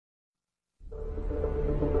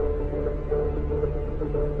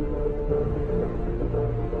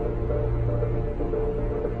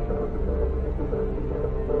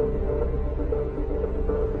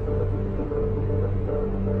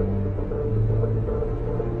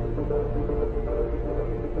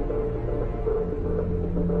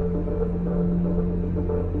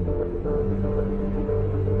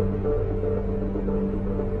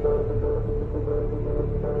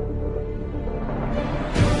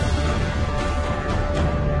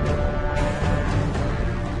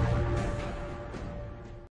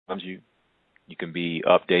be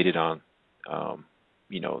updated on,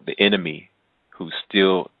 the enemy who's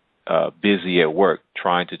still busy at work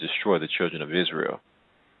trying to destroy the children of Israel.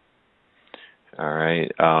 All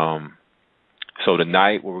right. So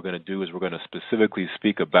tonight what we're going to do is we're going to specifically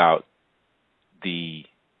speak about the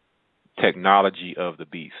technology of the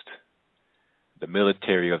beast, the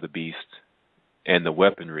military of the beast, and the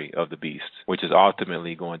weaponry of the beast, which is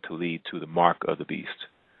ultimately going to lead to the mark of the beast.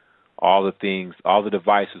 All the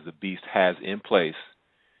devices the beast has in place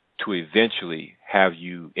to eventually have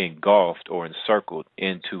you engulfed or encircled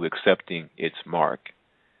into accepting its mark.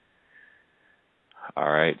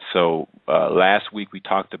 All right, so last week we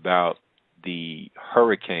talked about the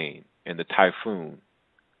hurricane and the typhoon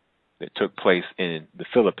that took place in the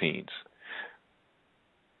Philippines.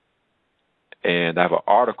 And I have an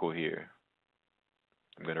article here.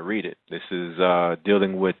 I'm going to read it. This is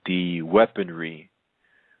dealing with the weaponry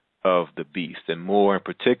of the beast, and more in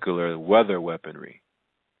particular, weather weaponry.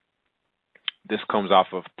 This comes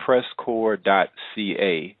off of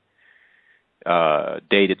presscorps.ca,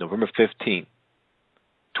 dated November 15th,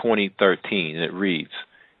 2013, and it reads,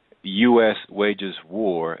 U.S. wages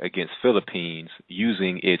war against Philippines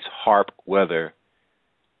using its HARP weather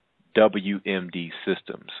WMD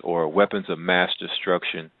systems, or weapons of mass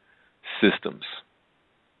destruction systems.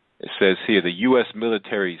 It says here, the U.S.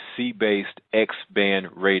 military sea-based X-band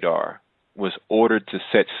radar was ordered to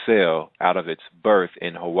set sail out of its berth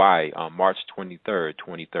in Hawaii on March 23,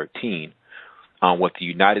 2013, on what the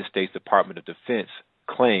United States Department of Defense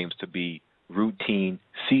claims to be routine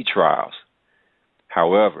sea trials.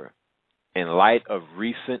 However, in light of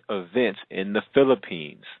recent events in the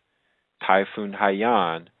Philippines, Typhoon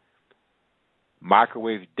Haiyan,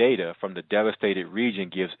 microwave data from the devastated region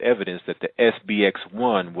gives evidence that the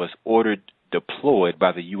SBX-1 was deployed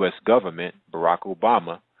by the U.S. government, Barack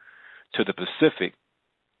Obama, to the Pacific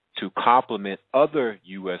to complement other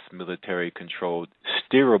U.S. military-controlled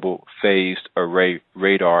steerable phased array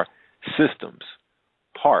radar systems,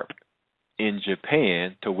 HARP, in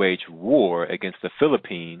Japan to wage war against the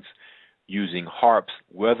Philippines using HARP's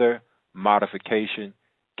weather modification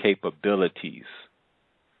capabilities.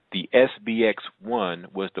 The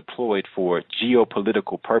SBX-1 was deployed for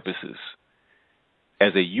geopolitical purposes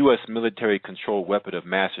as a U.S. military-controlled weapon of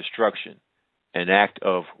mass destruction, an act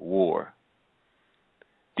of war.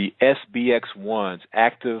 The SBX-1's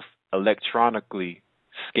active electronically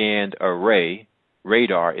scanned array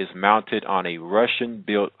radar is mounted on a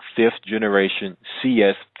Russian-built fifth-generation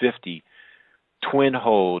CS-50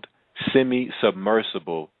 twin-holed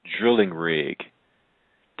semi-submersible drilling rig,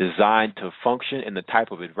 designed to function in the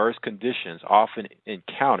type of adverse conditions often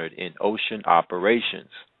encountered in ocean operations.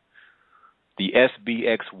 The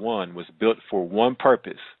SBX-1 was built for one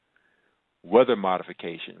purpose, weather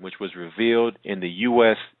modification, which was revealed in the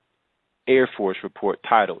U.S. Air Force report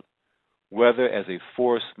titled, Weather as a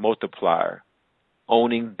Force Multiplier,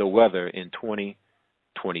 Owning the Weather in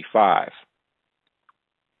 2025.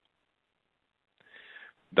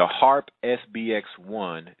 The HARP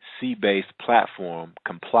SBX-1 sea-based platform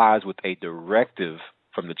complies with a directive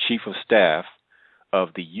from the Chief of Staff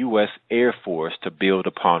of the U.S. Air Force to build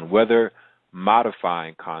upon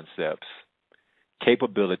weather-modifying concepts,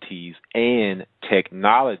 capabilities, and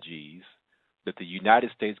technologies that the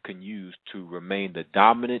United States can use to remain the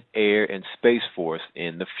dominant air and space force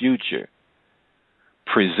in the future.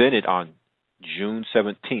 Presented on June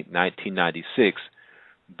 17, 1996,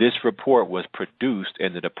 this report was produced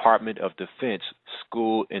in the Department of Defense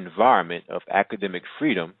School Environment of Academic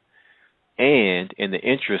Freedom and in the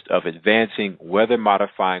interest of advancing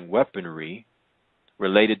weather-modifying weaponry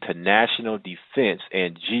related to national defense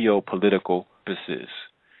and geopolitical purposes.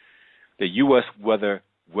 The U.S. weather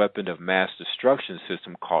weapon of mass destruction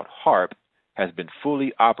system called HARP has been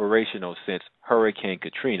fully operational since Hurricane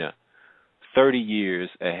Katrina, 30 years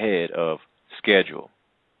ahead of schedule.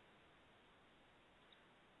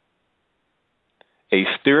 A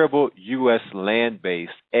steerable U.S.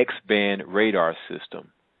 land-based X-band radar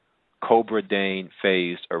system, Cobra Dane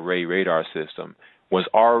phased array radar system, was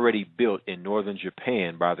already built in northern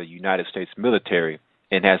Japan by the United States military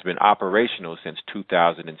and has been operational since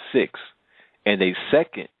 2006. And a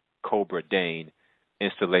second Cobra Dane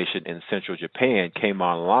installation in central Japan came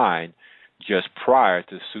online just prior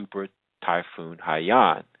to Super Typhoon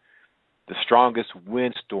Haiyan, the strongest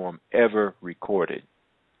windstorm ever recorded,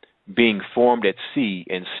 being formed at sea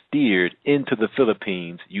and steered into the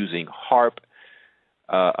Philippines using HARP,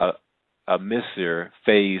 a missile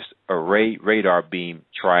phased array radar beam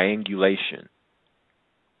triangulation.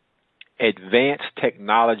 Advanced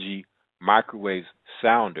technology microwave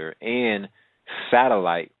sounder and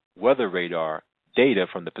satellite weather radar data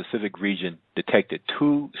from the Pacific region detected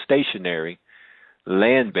 2 stationary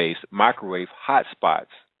land-based microwave hotspots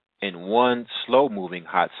and 1 slow-moving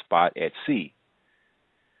hotspot at sea.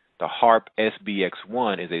 The HARP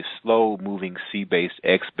SBX-1 is a slow-moving sea-based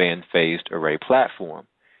X-band phased array platform,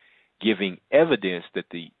 giving evidence that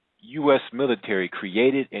the U.S. military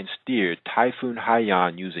created and steered Typhoon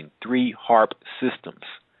Haiyan using 3 HARP systems.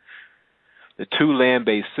 The 2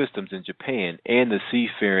 land-based systems in Japan and the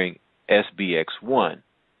seafaring SBX-1.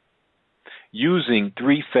 Using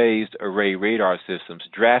 3-phased array radar systems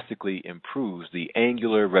drastically improves the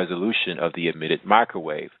angular resolution of the emitted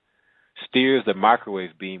microwave, steers the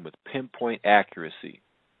microwave beam with pinpoint accuracy.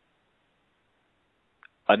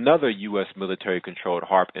 Another U.S. military-controlled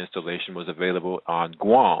HARP installation was available on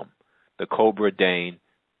Guam, the Cobra Dane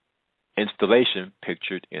installation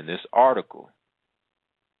pictured in this article.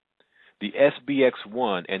 The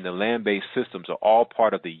SBX-1 and the land-based systems are all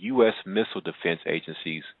part of the U.S. Missile Defense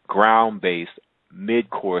Agency's ground-based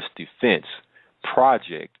mid-course defense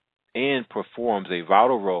project and performs a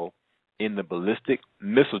vital role in the ballistic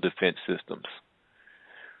missile defense systems.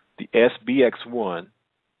 The SBX-1,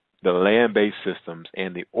 the land-based systems,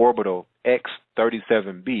 and the orbital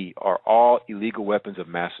X-37B are all illegal weapons of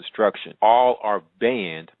mass destruction. All are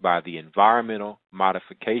banned by the Environmental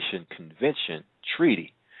Modification Convention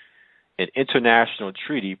Treaty, an international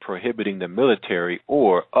treaty prohibiting the military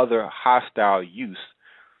or other hostile use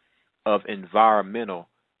of environmental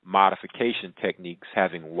modification techniques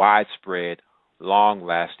having widespread,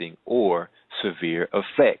 long-lasting, or severe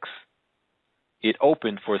effects. It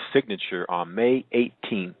opened for signature on May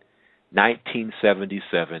 18,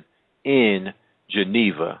 1977 in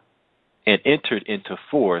Geneva and entered into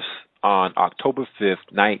force on October 5,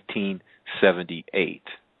 1978.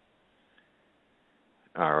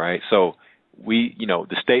 All right, so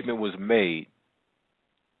the statement was made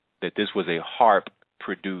that this was a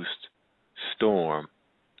HARP-produced storm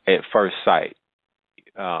at first sight.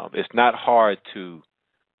 It's not hard to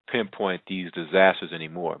pinpoint these disasters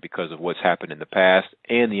anymore because of what's happened in the past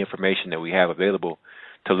and the information that we have available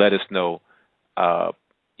to let us know,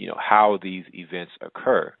 how these events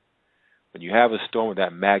occur. When you have a storm of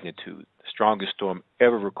that magnitude, the strongest storm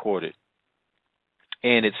ever recorded,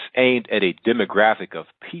 and it's aimed at a demographic of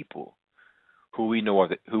people who we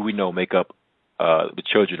know make up the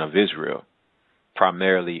children of Israel,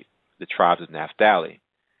 primarily the tribes of Naphtali,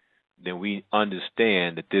 then we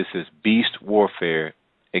understand that this is beast warfare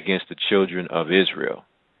against the children of Israel.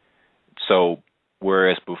 So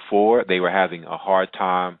whereas before they were having a hard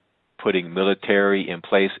time putting military in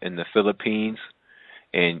place in the Philippines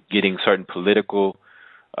and getting certain political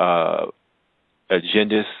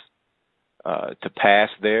agendas to pass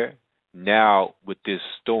there, now with this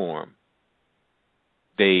storm,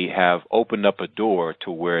 they have opened up a door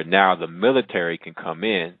to where now the military can come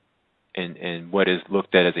in and what is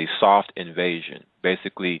looked at as a soft invasion,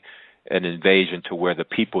 basically an invasion to where the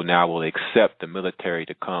people now will accept the military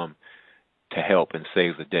to come to help and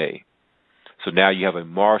save the day. So now you have a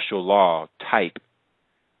martial law type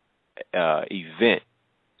event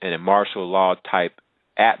and a martial law type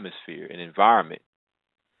atmosphere and environment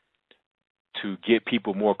to get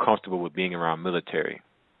people more comfortable with being around military.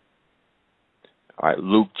 All right,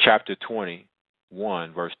 Luke chapter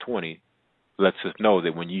 21, verse 20, lets us know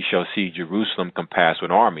that when ye shall see Jerusalem compassed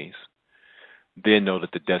with armies, then know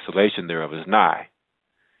that the desolation thereof is nigh.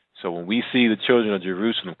 So when we see the children of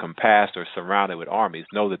Jerusalem compassed or surrounded with armies,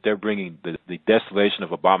 know that they're bringing the desolation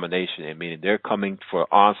of abomination, and meaning they're coming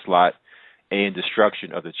for onslaught and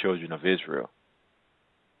destruction of the children of Israel.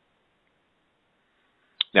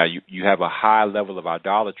 Now, you have a high level of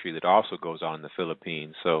idolatry that also goes on in the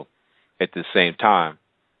Philippines. So at the same time,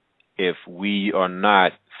 if we are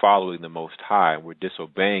not following the Most High and we're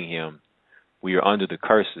disobeying Him, we are under the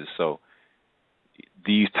curses. So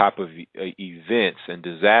these type of events and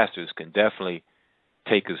disasters can definitely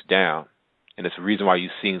take us down. And it's the reason why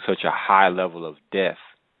you're seeing such a high level of death.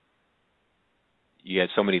 You had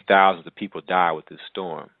so many thousands of people die with this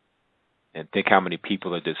storm. And think how many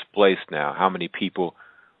people are displaced now, how many people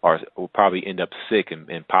will probably end up sick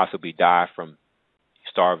and possibly die from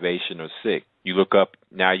starvation or sick. You look up,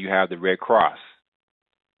 now you have the Red Cross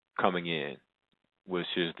coming in, which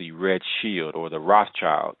is the Red Shield or the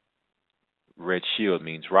Rothschild. Red Shield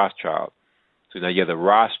means Rothschild. So now you have the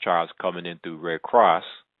Rothschilds coming in through Red Cross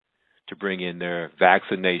to bring in their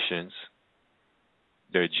vaccinations,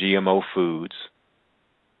 their GMO foods,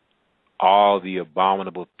 all the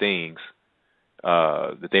abominable things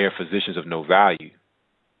that they are physicians of no value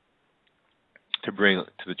to bring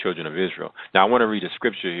to the children of Israel. Now I want to read a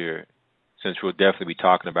scripture here, since we'll definitely be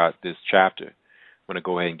talking about this chapter. want to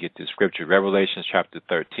go ahead and get this scripture. Revelation chapter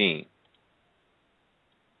 13.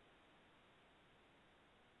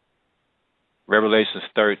 Revelations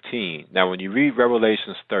 13. Now, when you read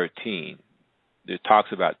Revelations 13, it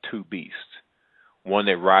talks about two beasts. One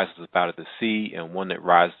that rises up out of the sea and one that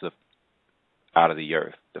rises up out of the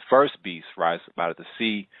earth. The first beast rises up out of the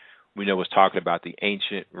sea. We know it's talking about the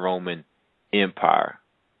ancient Roman Empire.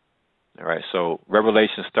 All right, so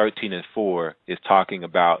Revelations 13 and 4 is talking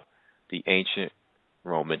about the ancient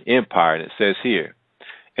Roman Empire. And it says here,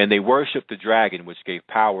 and they worshiped the dragon which gave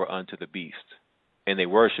power unto the beast. And they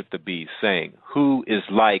worshiped the beast, saying, who is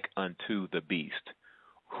like unto the beast?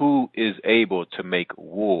 Who is able to make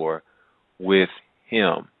war with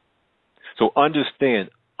him? So understand,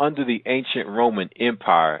 under the ancient Roman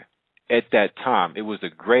Empire, at that time, it was the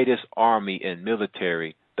greatest army and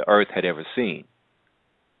military the earth had ever seen.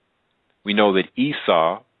 We know that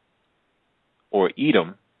Esau, or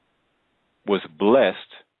Edom, was blessed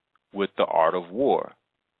with the art of war.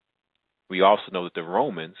 We also know that the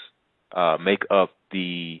Romans make up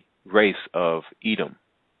the race of Edom.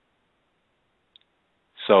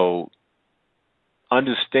 So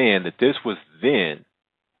understand that this was then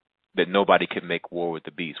that nobody could make war with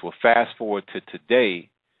the beast. Well, fast forward to today,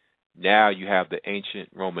 now you have the ancient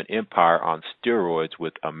Roman Empire on steroids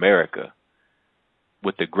with America,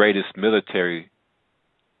 with the greatest military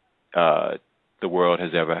the world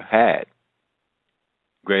has ever had,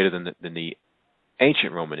 greater than the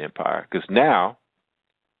ancient Roman Empire. Because now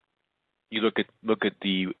you look at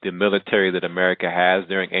the military that America has.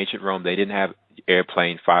 During ancient Rome, they didn't have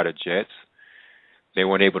airplane fighter jets. They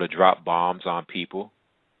weren't able to drop bombs on people.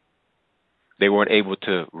 They weren't able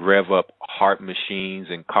to rev up heart machines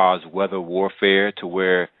and cause weather warfare to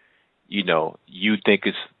where, you think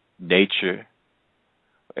it's nature,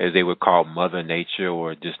 as they would call Mother Nature,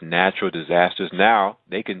 or just natural disasters. Now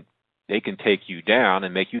they can take you down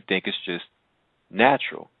and make you think it's just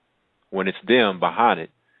natural when it's them behind it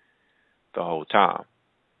the whole time.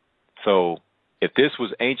 So if this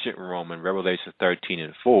was ancient Rome in Revelation 13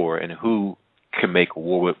 and 4, and who can make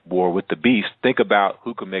war with the beast, think about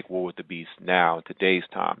who can make war with the beast now in today's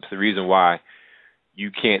time. It's the reason why you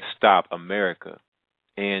can't stop America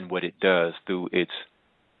and what it does through its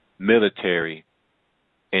military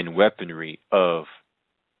and weaponry of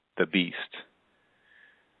the beast.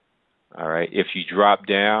 All right, if you drop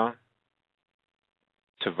down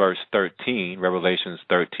to verse 13, Revelations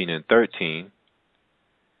 13 and 13,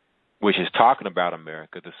 which is talking about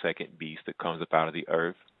America, the second beast that comes up out of the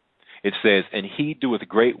earth, it says, and he doeth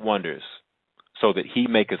great wonders, so that he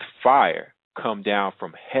maketh fire come down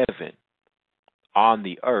from heaven on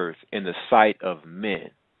the earth in the sight of men.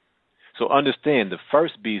 So understand, the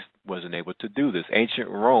first beast wasn't able to do this. Ancient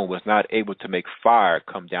Rome was not able to make fire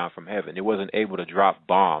come down from heaven. It wasn't able to drop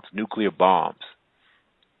bombs, nuclear bombs.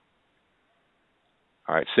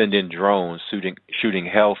 All right, send in drones shooting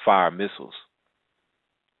hellfire missiles.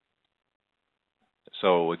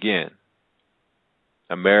 So again,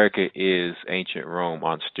 America is ancient Rome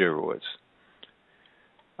on steroids.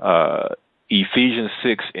 Ephesians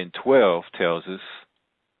 6 and 12 tells us,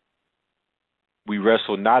 we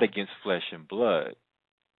wrestle not against flesh and blood,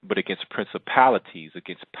 but against principalities,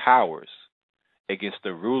 against powers, against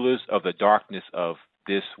the rulers of the darkness of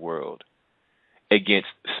this world, against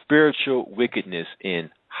spiritual wickedness in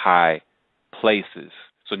high places.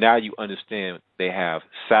 So now you understand they have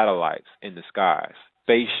satellites in the skies,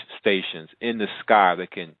 space stations in the sky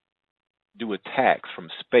that can do attacks from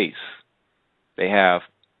space. They have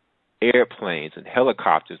airplanes and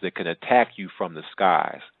helicopters that can attack you from the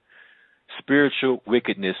skies. Spiritual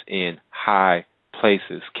wickedness in high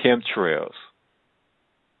places, chemtrails.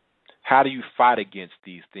 How do you fight against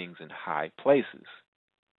these things in high places?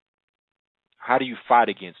 How do you fight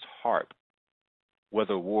against HARP,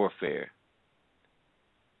 weather warfare?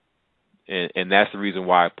 And that's the reason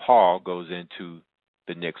why Paul goes into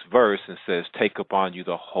the next verse and says, take upon you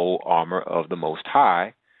the whole armor of the Most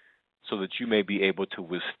High, so that you may be able to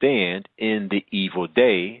withstand in the evil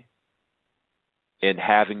day, and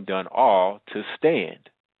having done all, to stand.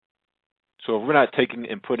 So if we're not taking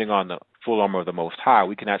and putting on the full armor of the Most High,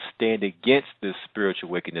 we cannot stand against this spiritual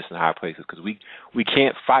wickedness in high places, because we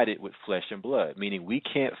can't fight it with flesh and blood, meaning we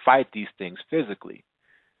can't fight these things physically.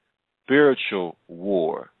 Spiritual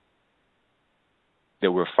war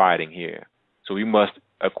that we're fighting here. So we must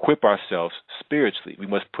equip ourselves spiritually. We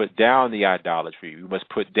must put down the idolatry. We must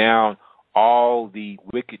put down all the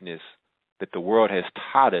wickedness that the world has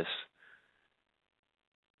taught us,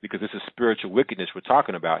 because this is spiritual wickedness we're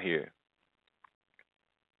talking about here.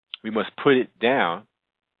 We must put it down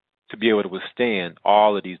to be able to withstand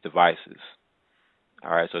all of these devices.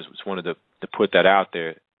 All right, so I just wanted to put that out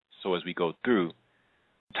there so as we go through,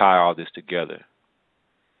 tie all this together.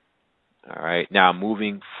 All right, now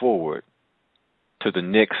moving forward to the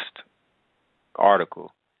next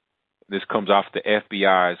article. This comes off the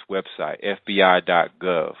FBI's website,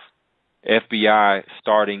 FBI.gov. FBI,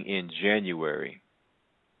 starting in January,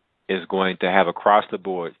 is going to have across the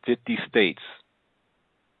board 50 states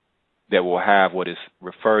that will have what is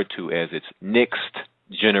referred to as its next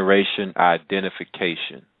generation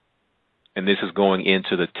identification. And this is going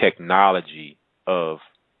into the technology of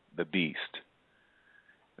the beast.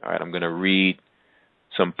 All right, I'm going to read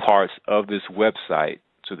some parts of this website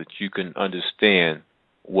so that you can understand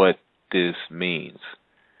what this means.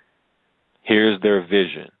 Here's their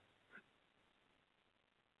vision.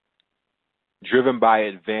 Driven by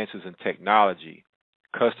advances in technology,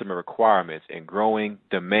 customer requirements, and growing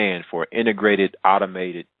demand for integrated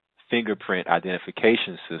automated fingerprint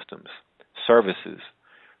identification systems, services,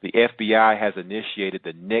 the FBI has initiated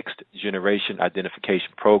the Next Generation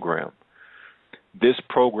Identification Program. This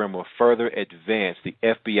program will further advance the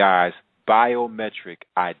FBI's biometric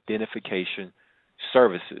identification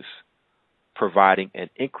services, providing an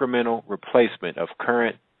incremental replacement of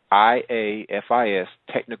current IAFIS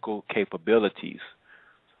technical capabilities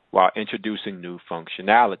while introducing new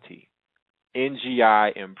functionality.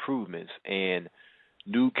 NGI improvements and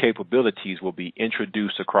new capabilities will be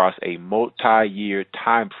introduced across a multi-year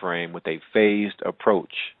time frame with a phased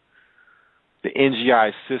approach. The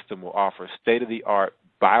NGI system will offer state-of-the-art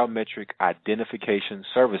biometric identification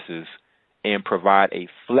services and provide a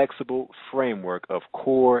flexible framework of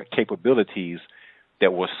core capabilities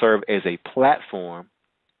that will serve as a platform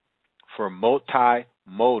for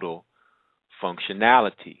multimodal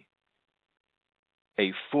functionality.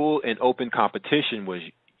 A full and open competition was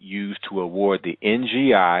used to award the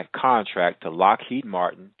NGI contract to Lockheed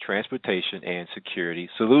Martin Transportation and Security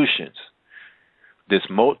Solutions. This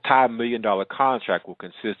multi-million-dollar contract will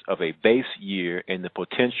consist of a base year and the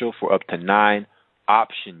potential for up to 9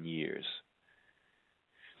 option years.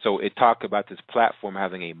 So it talked about this platform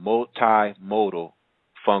having a multimodal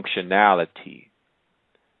functionality.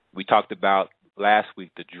 We talked about last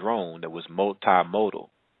week the drone that was multimodal.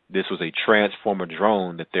 This was a transformer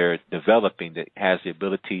drone that they're developing that has the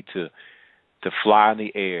ability to fly in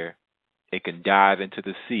the air. It can dive into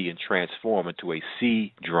the sea and transform into a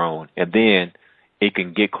sea drone, and then it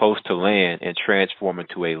can get close to land and transform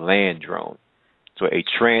into a land drone. So a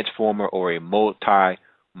transformer or a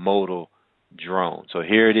multimodal drone. So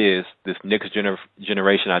here it is, this next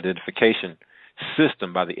generation identification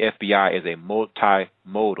system by the FBI is a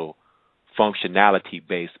multimodal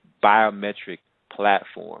functionality-based biometric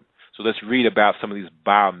platform. So let's read about some of these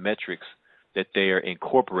biometrics that they are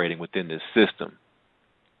incorporating within this system.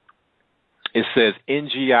 It says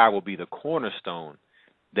NGI will be the cornerstone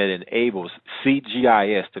that enables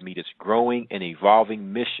CGIS to meet its growing and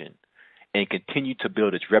evolving mission and continue to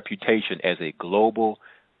build its reputation as a global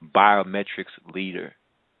biometrics leader.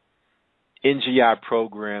 NGI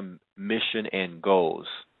program mission and goals.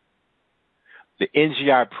 The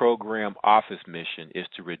NGI program office mission is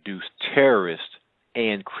to reduce terrorist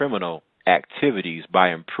and criminal activities by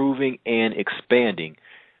improving and expanding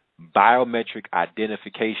biometric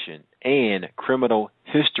identification and criminal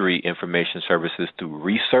history information services through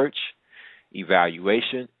research,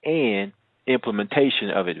 evaluation, and implementation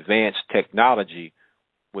of advanced technology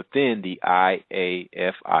within the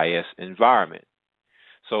IAFIS environment.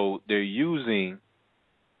 So they're using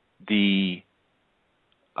the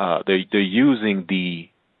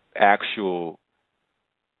actual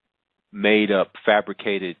made-up,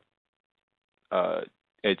 fabricated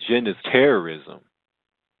agendas, terrorism,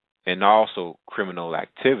 and also criminal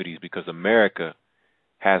activities, because America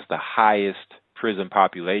has the highest prison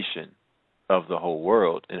population of the whole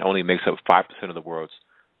world and only makes up 5% of the world's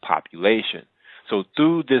population. So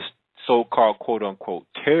through this so-called quote-unquote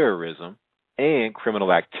terrorism and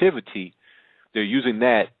criminal activity, they're using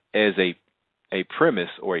that as a premise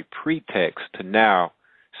or a pretext to now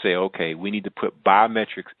say, okay, we need to put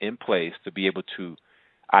biometrics in place to be able to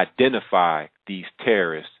identify these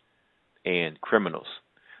terrorists and criminals.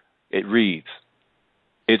 It reads,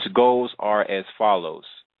 its goals are as follows: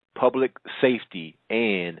 public safety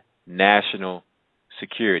and national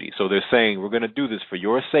security. So they're saying we're going to do this for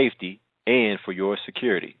your safety and for your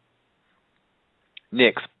security.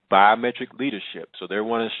 Next, biometric leadership. So they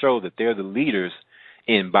want to show that they're the leaders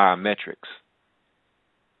in biometrics.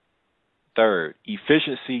 Third,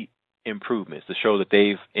 efficiency improvements, to show that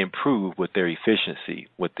they've improved with their efficiency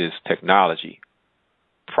with this technology.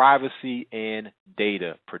 Privacy and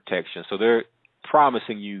data protection. So they're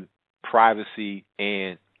promising you privacy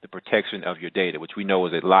and the protection of your data, which we know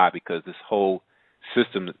is a lie because this whole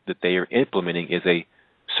system that they are implementing is a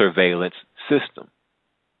surveillance system.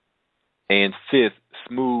 And fifth,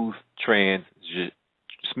 smooth transition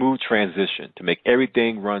to make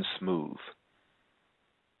everything run smooth.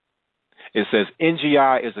 It says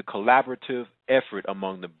NGI is a collaborative effort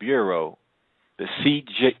among the Bureau, the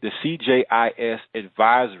CJIS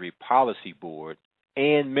Advisory Policy Board,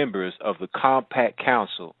 and members of the Compact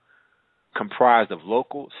Council comprised of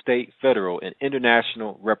local, state, federal, and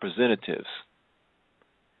international representatives.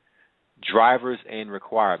 Drivers and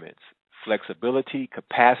requirements: flexibility,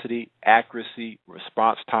 capacity, accuracy,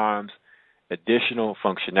 response times, additional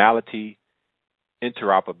functionality,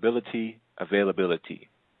 interoperability, availability.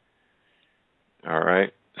 All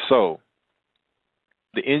right. So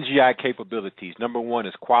the NGI capabilities, number one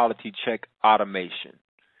is quality check automation.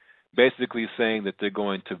 Basically saying that they're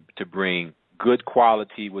going to bring good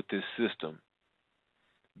quality with this system,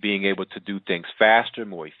 being able to do things faster,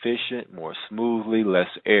 more efficient, more smoothly, less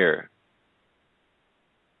error.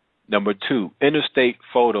 Number two, interstate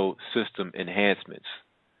photo system enhancements.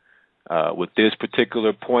 With this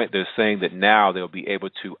particular point, they're saying that now they'll be able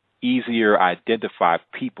to easier identify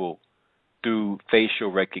people through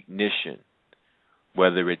facial recognition,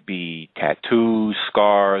 whether it be tattoos,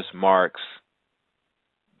 scars, marks.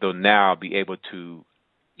 They'll now be able to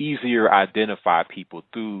easier identify people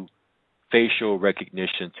through facial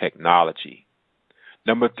recognition technology.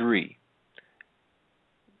 Number three,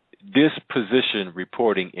 disposition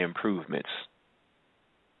reporting improvements.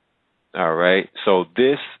 All right, so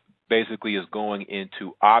this basically is going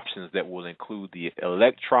into options that will include the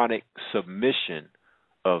electronic submission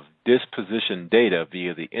of disposition data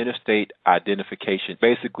via the interstate identification,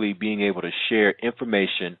 basically being able to share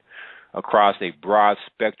information across a broad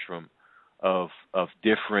spectrum of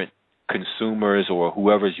different consumers or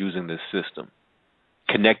whoever's using this system,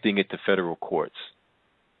 connecting it to federal courts.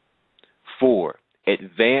 4,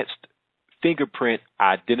 advanced fingerprint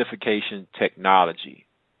identification technology.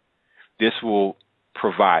 This will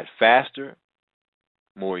provide faster,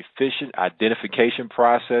 more efficient identification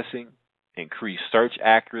processing, increase search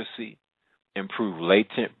accuracy, improve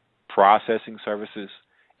latent processing services,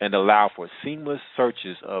 and allow for seamless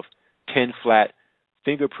searches of 10 flat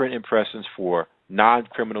fingerprint impressions for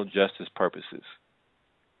non-criminal justice purposes.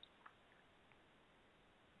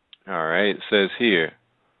 All right, it says here,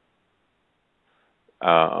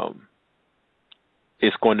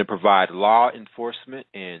 it's going to provide law enforcement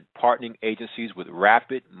and partnering agencies with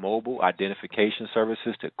rapid mobile identification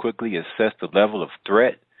services to quickly assess the level of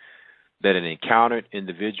threat that an encountered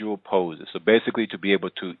individual poses. So basically to be able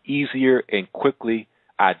to easier and quickly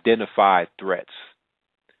identify threats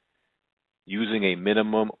using a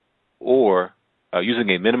minimum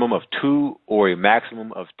of 2 or a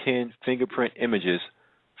maximum of 10 fingerprint images,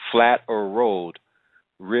 flat or rolled.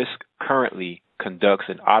 RISC currently conducts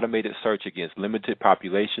an automated search against limited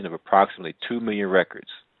population of approximately 2 million records.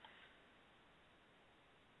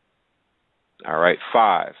 All right,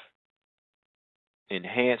 5,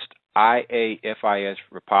 enhanced IAFIS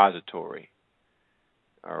repository.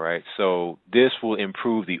 All right, so this will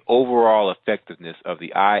improve the overall effectiveness of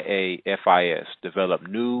the IAFIS, develop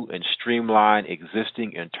new and streamline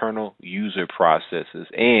existing internal user processes,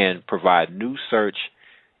 and provide new search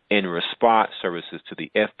and response services to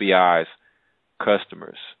the FBI's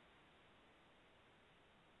customers.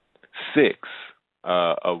 6,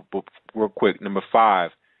 real quick, number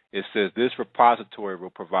 5, it says this repository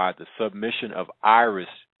will provide the submission of iris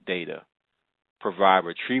data, provide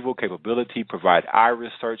retrieval capability, provide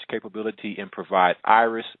iris search capability, and provide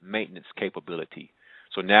iris maintenance capability.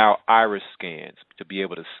 So now iris scans, to be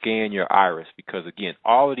able to scan your iris, because again,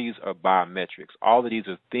 all of these are biometrics. All of these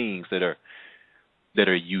are things that are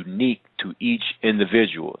unique to each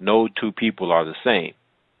individual. No two people are the same.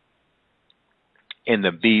 And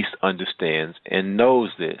the beast understands and knows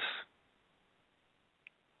this.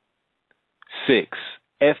 6,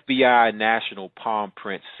 FBI National Palm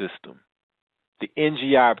Print System. The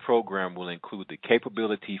NGI program will include the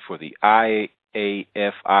capability for the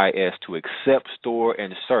IAFIS to accept, store,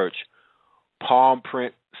 and search palm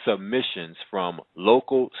print submissions from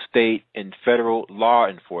local, state, and federal law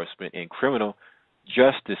enforcement and criminal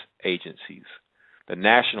justice agencies. The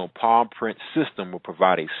National Palm Print System will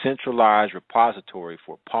provide a centralized repository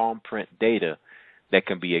for palm print data that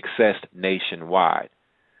can be accessed nationwide,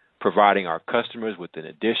 providing our customers with an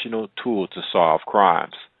additional tool to solve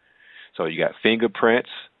crimes. So you got fingerprints,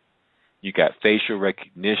 you got facial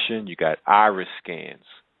recognition, you got iris scans.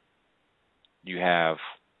 You have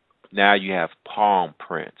palm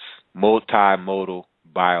prints, multimodal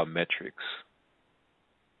biometrics.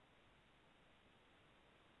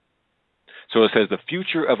 So it says the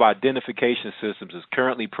future of identification systems is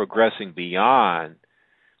currently progressing beyond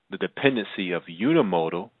the dependency of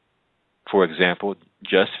unimodal, for example,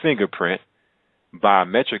 just fingerprint,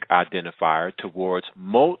 biometric identifier towards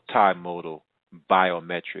multimodal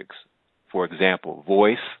biometrics, for example,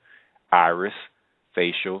 voice, iris,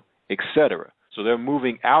 facial, etc. So they're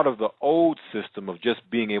moving out of the old system of just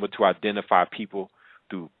being able to identify people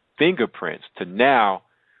through fingerprints to now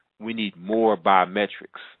we need more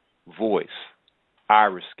biometrics, voice,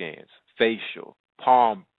 iris scans, facial,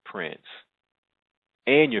 palm prints,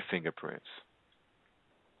 and your fingerprints.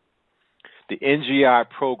 The NGI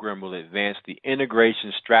program will advance the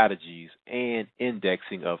integration strategies and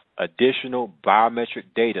indexing of additional biometric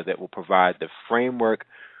data that will provide the framework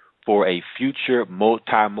for a future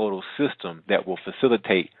multimodal system that will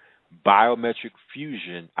facilitate biometric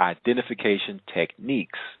fusion identification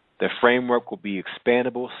techniques. The framework will be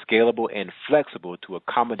expandable, scalable, and flexible to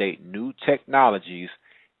accommodate new technologies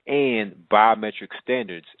and biometric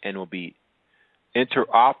standards and will be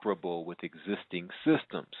interoperable with existing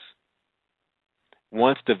systems.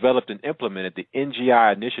 Once developed and implemented, the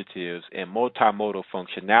NGI initiatives and multimodal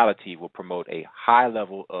functionality will promote a high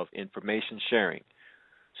level of information sharing,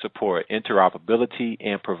 support interoperability,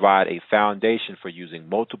 and provide a foundation for using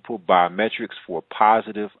multiple biometrics for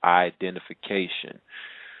positive identification.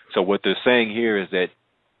 So what they're saying here is that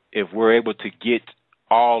if we're able to get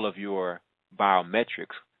all of your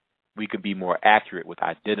biometrics, we can be more accurate with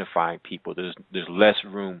identifying people. There's less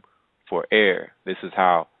room for error. This is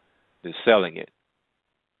how they're selling it.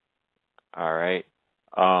 All right.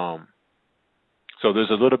 So there's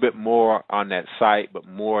a little bit more on that site, but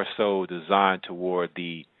more so designed toward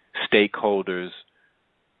the stakeholders,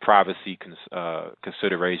 privacy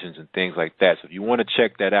considerations, and things like that. So if you want to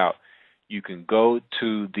check that out, you can go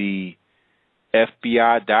to the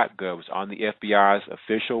FBI.gov. It's on the FBI's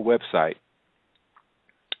official website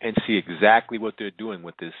and see exactly what they're doing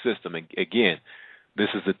with this system. And again, this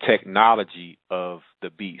is the technology of the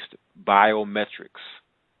beast, biometrics.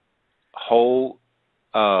 Whole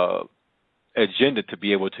agenda to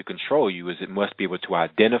be able to control you is it must be able to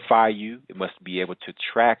identify you. It must be able to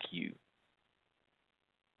track you.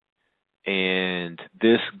 And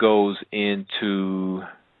this goes into,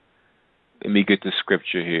 let me get the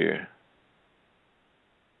scripture here.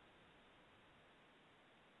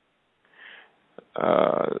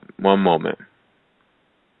 One moment.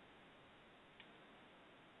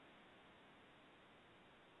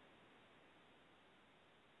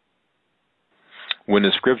 When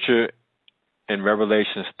the scripture in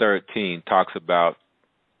Revelation 13 talks about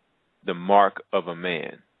the mark of a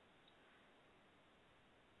man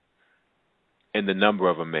and the number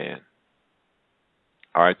of a man,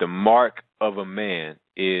 all right, the mark of a man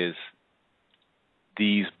is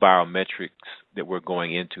these biometrics that we're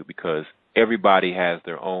going into because everybody has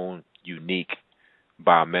their own unique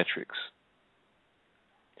biometrics.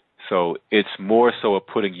 So it's more so of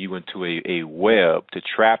putting you into a web to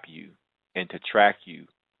trap you and to track you.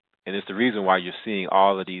 And it's the reason why you're seeing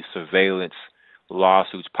all of these surveillance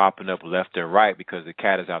lawsuits popping up left and right, because the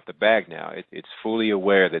cat is out the bag now. It's fully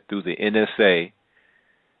aware that through the NSA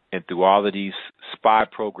and through all of these spy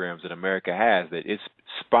programs that America has, that it's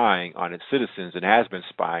spying on its citizens and has been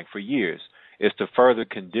spying for years. It's to further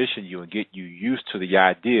condition you and get you used to the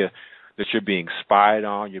idea that you're being spied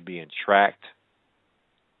on, you're being tracked,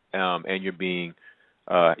 and you're being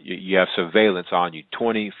you have surveillance on you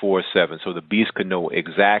 24/7, so the beast can know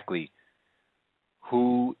exactly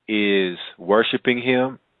who is worshiping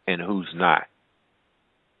him and who's not.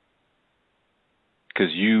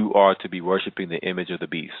 Because you are to be worshiping the image of the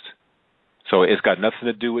beast. So it's got nothing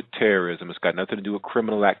to do with terrorism. It's got nothing to do with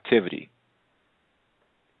criminal activity,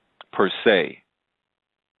 per se.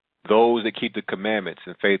 Those that keep the commandments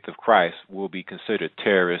and faith of Christ will be considered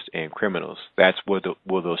terrorists and criminals. That's where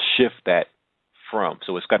they'll shift that from.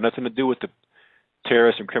 So it's got nothing to do with the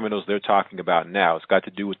terrorists and criminals they're talking about now. It's got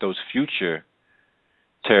to do with those future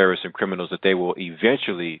terrorists and criminals that they will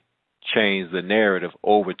eventually change the narrative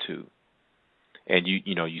over to. And you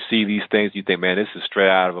see these things, you think, man, this is straight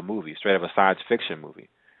out of a movie, straight out of a science fiction movie.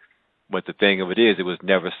 But the thing of it is, it was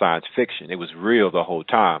never science fiction. It was real the whole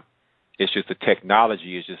time. It's just the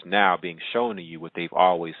technology is just now being shown to you what they've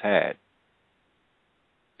always had.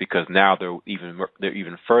 Because now they're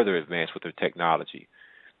even further advanced with their technology.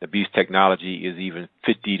 The beast technology is even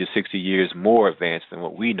 50 to 60 years more advanced than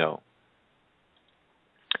what we know.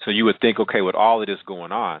 So you would think, okay, with all of this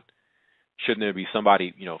going on, shouldn't there be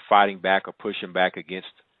somebody, fighting back or pushing back against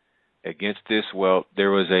this? Well, there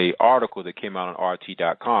was an article that came out on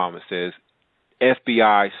RT.com. It says,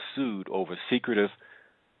 FBI sued over secretive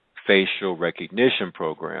facial recognition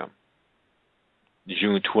program.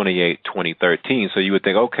 June 28, 2013. So you would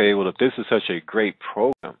think, okay, well, if this is such a great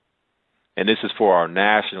program, and this is for our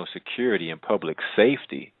national security and public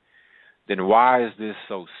safety, then why is this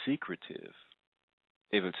so secretive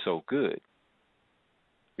if it's so good?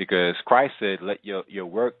 Because Christ said, let your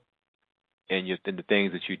work and the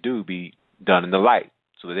things that you do be done in the light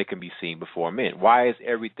so that they can be seen before men. Why is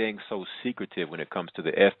everything so secretive when it comes to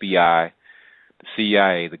the FBI, the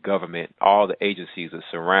CIA, the government, all the agencies that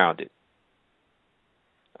surround it?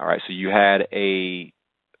 All right, so you had a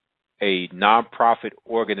nonprofit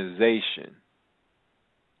organization,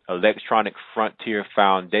 Electronic Frontier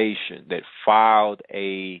Foundation, that filed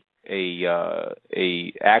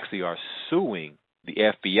actually are suing the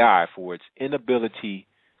FBI for its inability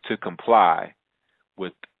to comply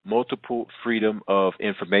with multiple Freedom of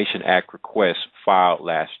Information Act requests filed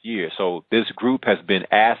last year. So this group has been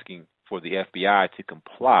asking for the FBI to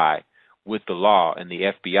comply with the law, and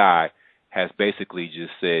the FBI has basically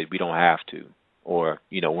just said we don't have to, or,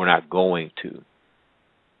 we're not going to.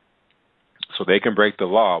 So they can break the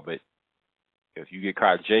law, but if you get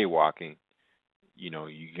caught jaywalking, you're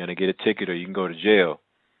going to get a ticket or you can go to jail.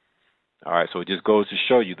 All right, so it just goes to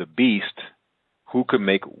show you the beast, who could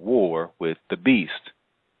make war with the beast.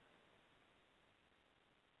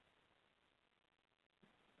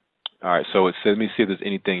 All right, so it says, let me see if there's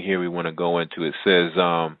anything here we want to go into. It says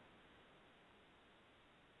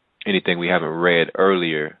anything we haven't read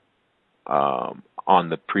earlier on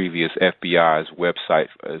the previous FBI's website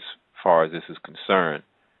as far as this is concerned.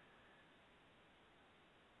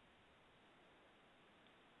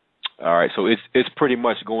 All right, so it's pretty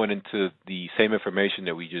much going into the same information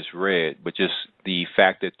that we just read, but just the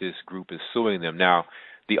fact that this group is suing them. Now,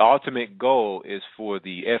 the ultimate goal is for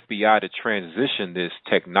the FBI to transition this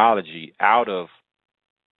technology out of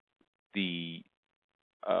the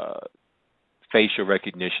facial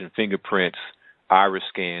recognition, fingerprints, iris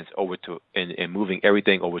scans over to and moving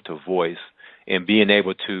everything over to voice and being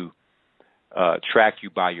able to track you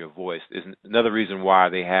by your voice. Is another reason why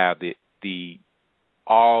they have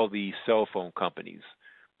all the cell phone companies,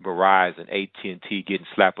 Verizon, AT&T, getting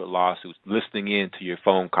slapped with lawsuits, listening in to your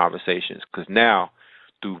phone conversations, because now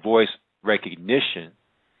through voice recognition,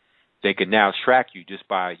 they can now track you just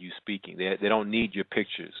by you speaking. They don't need your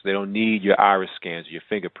pictures. They don't need your iris scans or your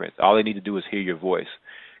fingerprints. All they need to do is hear your voice,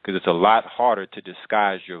 because it's a lot harder to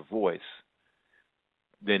disguise your voice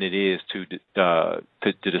than it is to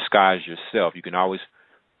disguise yourself. You can always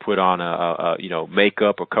put on a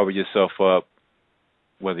makeup or cover yourself up,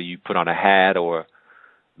 whether you put on a hat or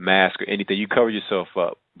mask or anything, you cover yourself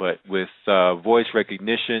up. But with voice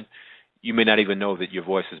recognition, you may not even know that your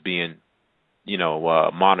voice is being,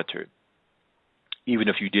 monitored, even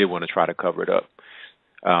if you did want to try to cover it up.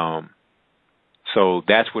 So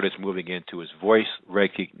that's what it's moving into, is voice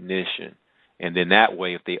recognition. And then that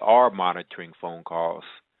way, if they are monitoring phone calls,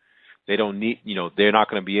 they don't need, they're not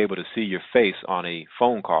going to be able to see your face on a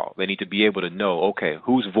phone call. They need to be able to know, okay,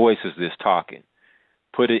 whose voice is this talking?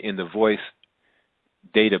 Put it in the voice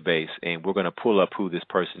database, and we're going to pull up who this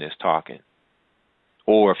person is talking.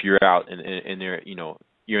 Or if you're out and they're,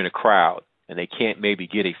 you're in a crowd and they can't maybe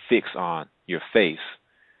get a fix on your face,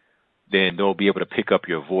 then they'll be able to pick up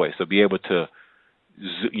your voice. They'll be able to,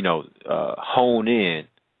 hone in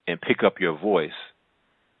and pick up your voice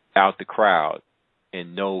out the crowd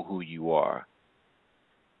and know who you are.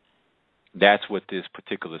 That's what this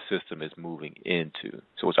particular system is moving into.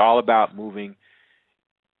 So it's all about moving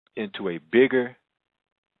into a bigger,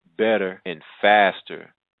 better, and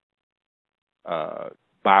faster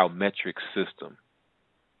biometric system.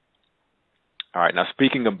 All right, now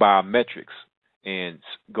speaking of biometrics and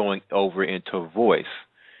going over into voice,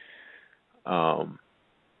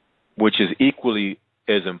 which is equally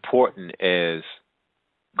as important as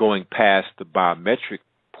going past the biometric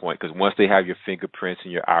point, because once they have your fingerprints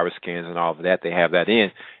and your iris scans and all of that, they have that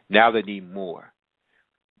in. Now they need more.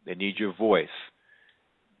 They need your voice.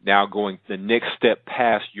 Now going the next step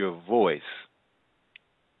past your voice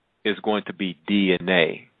is going to be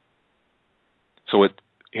DNA. So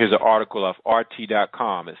here's an article of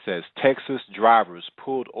RT.com. It says, Texas drivers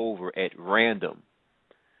pulled over at random,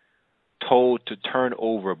 told to turn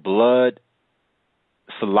over blood,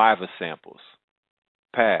 saliva samples.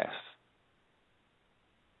 Passed.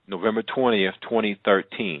 November 20th,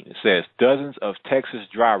 2013. It says, dozens of Texas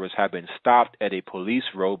drivers have been stopped at a police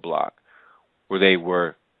roadblock where they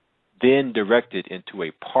were then directed into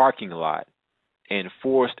a parking lot and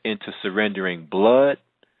forced into surrendering blood,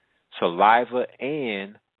 saliva,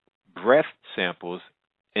 and breath samples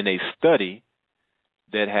in a study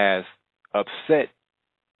that has upset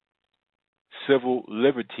civil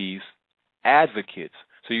liberties advocates.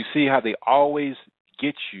 So you see how they always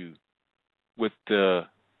get you with the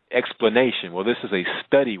explanation, well, this is a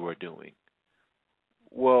study we're doing.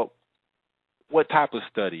 Well, what type of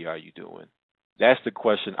study are you doing? That's the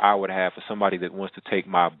question I would have for somebody that wants to take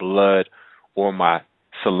my blood or my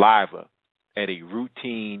saliva at a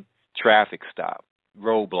routine traffic stop,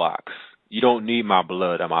 roadblocks. You don't need my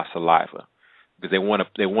blood or my saliva because they want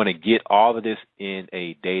to get all of this in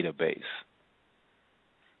a database.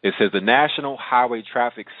 It says the National Highway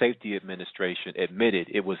Traffic Safety Administration admitted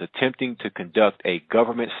it was attempting to conduct a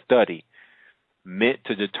government study meant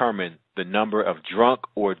to determine the number of drunk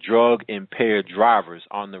or drug-impaired drivers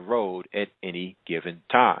on the road at any given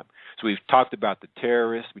time. So we've talked about the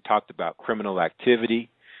terrorists. We talked about criminal activity.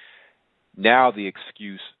 Now the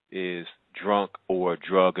excuse is drunk or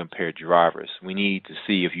drug-impaired drivers. We need to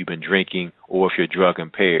see if you've been drinking or if you're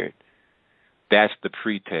drug-impaired. That's the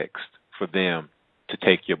pretext for them to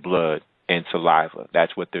take your blood and saliva.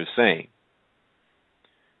 That's what they're saying.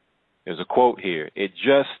 There's a quote here. It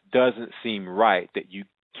just doesn't seem right that you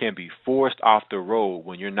can be forced off the road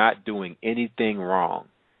when you're not doing anything wrong.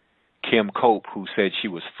 Kim Cope, who said she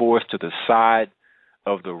was forced to the side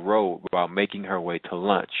of the road while making her way to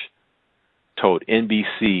lunch, told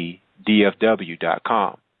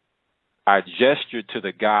NBCDFW.com. I gestured to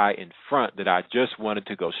the guy in front that I just wanted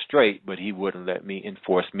to go straight, but he wouldn't let me and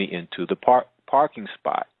forced me into the parking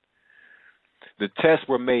spot. The tests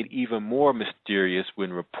were made even more mysterious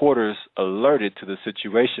when reporters alerted to the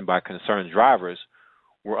situation by concerned drivers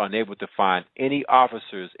were unable to find any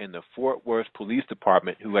officers in the Fort Worth Police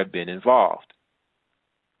Department who had been involved.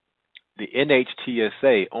 The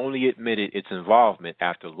NHTSA only admitted its involvement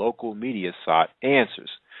after local media sought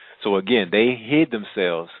answers. So again, they hid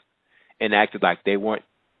themselves and acted like they weren't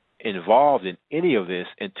involved in any of this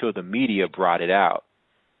until the media brought it out.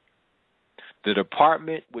 The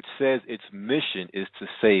department, which says its mission is to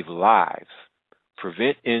save lives,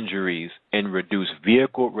 prevent injuries, and reduce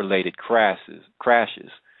vehicle-related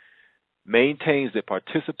crashes, maintains that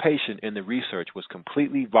participation in the research was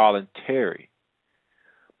completely voluntary.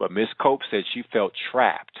 But Ms. Cope said she felt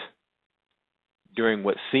trapped during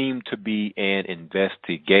what seemed to be an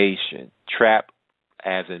investigation. Trapped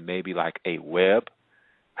as in maybe like a web,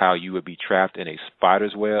 how you would be trapped in a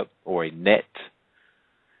spider's web or a net.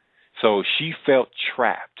 So she felt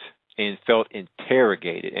trapped and felt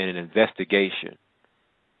interrogated in an investigation.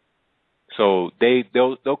 So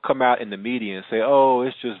they'll come out in the media and say, oh,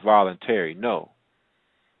 it's just voluntary. No.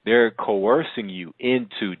 They're coercing you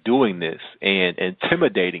into doing this and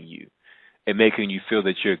intimidating you and making you feel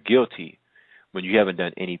that you're guilty when you haven't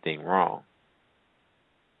done anything wrong.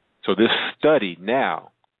 So this study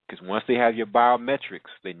now, because once they have your biometrics,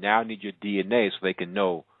 they now need your DNA so they can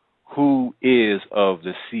know who is of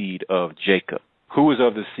the seed of Jacob. Who is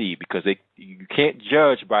of the seed? Because you can't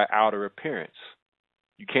judge by outer appearance.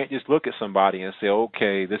 You can't just look at somebody and say,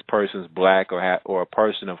 okay, this person's black or a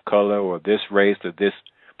person of color or this race or this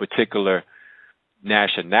particular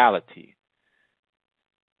nationality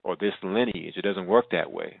or this lineage. It doesn't work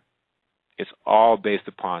that way. It's all based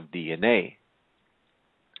upon DNA.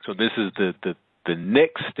 So this is the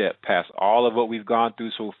next step past all of what we've gone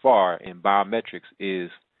through so far in biometrics is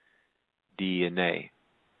DNA.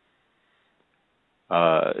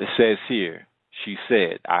 It says here, she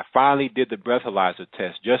said, I finally did the breathalyzer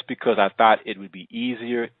test just because I thought it would be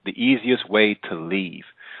the easiest way to leave.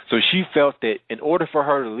 So she felt that in order for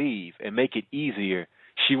her to leave and make it easier,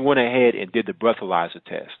 she went ahead and did the breathalyzer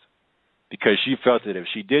test because she felt that if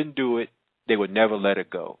she didn't do it, they would never let her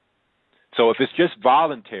go. So if it's just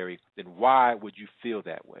voluntary, then why would you feel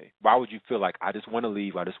that way? Why would you feel like, I just want to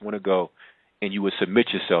leave, I just want to go, and you would submit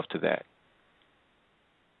yourself to that?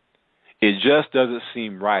 It just doesn't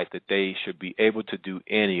seem right that they should be able to do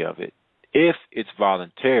any of it. If it's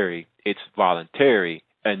voluntary,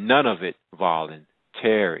 and none of it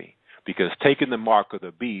voluntary. Because taking the mark of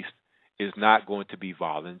the beast is not going to be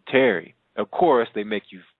voluntary. Of course, they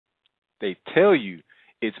tell you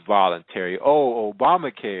it's voluntary. Oh,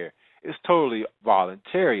 Obamacare, it's totally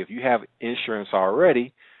voluntary. If you have insurance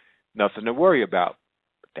already, nothing to worry about.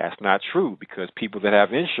 But that's not true because people that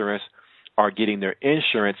have insurance are getting their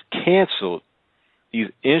insurance canceled. These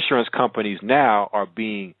insurance companies now are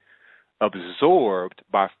being absorbed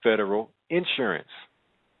by federal insurance.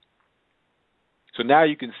 So now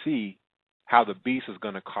you can see how the beast is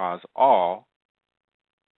going to cause all,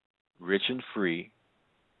 rich and free,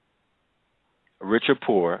 rich or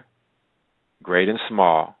poor, great and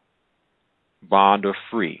small, bond or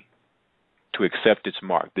free, to accept its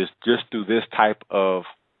mark. Just through this type of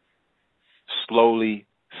slowly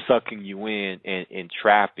sucking you in and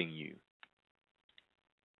entrapping you.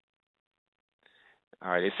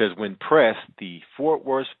 All right, it says, when pressed, the Fort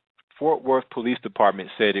Worth Police Department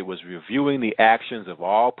said it was reviewing the actions of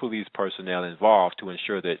all police personnel involved to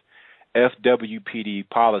ensure that FWPD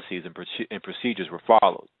policies and procedures were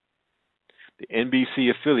followed. The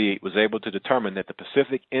NBC affiliate was able to determine that the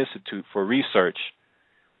Pacific Institute for Research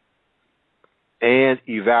and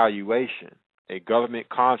Evaluation, a government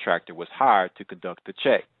contractor, was hired to conduct the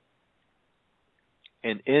check.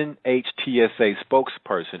 An NHTSA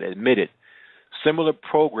spokesperson admitted similar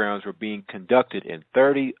programs were being conducted in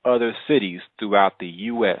 30 other cities throughout the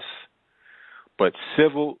U.S., but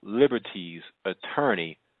Civil Liberties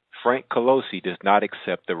attorney Frank Colosi does not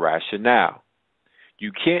accept the rationale.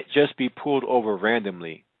 You can't just be pulled over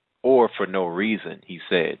randomly or for no reason, he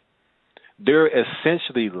said. They're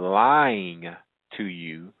essentially lying to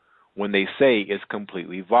you when they say it's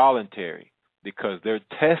completely voluntary because they're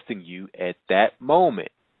testing you at that moment.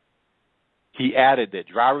 He added that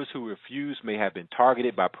drivers who refuse may have been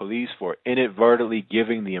targeted by police for inadvertently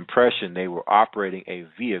giving the impression they were operating a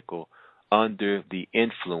vehicle under the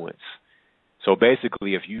influence. So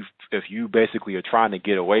basically, if you basically are trying to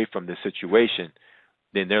get away from the situation,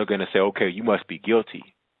 then they're going to say, okay, you must be guilty.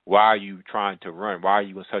 Why are you trying to run? Why are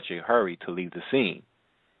you in such a hurry to leave the scene?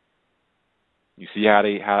 You see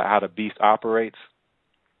how the beast operates?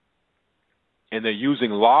 And they're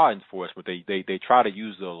using law enforcement. They try to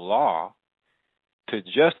use the law to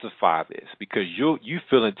justify this because you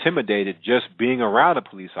feel intimidated just being around a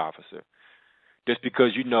police officer, just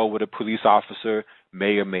because you know what a police officer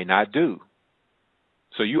may or may not do.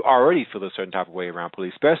 So you already feel a certain type of way around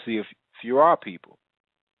police, especially if you are people.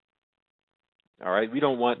 All right, we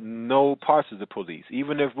don't want no parts of the police.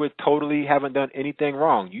 Even if we totally haven't done anything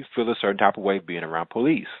wrong, you feel a certain type of way being around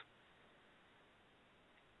police.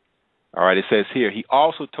 All right, it says here, he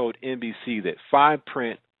also told NBC that fine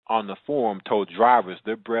print on the form told drivers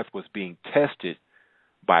their breath was being tested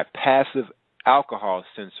by passive alcohol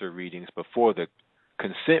sensor readings before the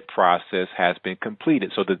consent process has been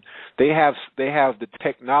completed. So that they have the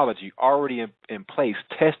technology already in place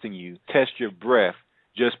testing you, test your breath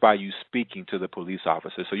just by you speaking to the police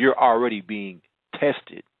officer. So you're already being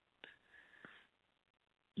tested.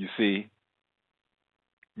 You see,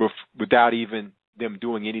 without even them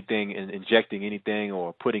doing anything and injecting anything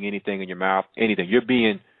or putting anything in your mouth, anything. You're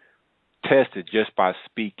being tested just by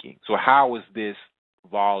speaking. So how is this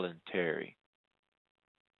voluntary?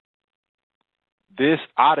 This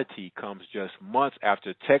oddity comes just months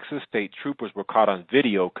after Texas state troopers were caught on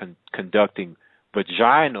video conducting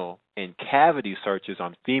vaginal and cavity searches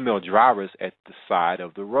on female drivers at the side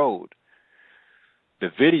of the road. The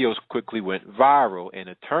videos quickly went viral, and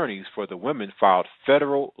attorneys for the women filed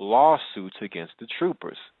federal lawsuits against the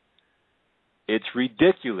troopers. It's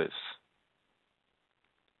ridiculous.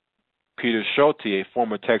 Peter Schulte, a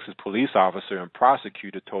former Texas police officer and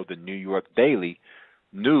prosecutor, told the New York Daily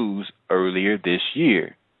News earlier this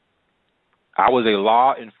year, I was a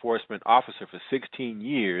law enforcement officer for 16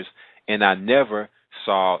 years, and I never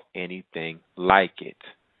saw anything like it.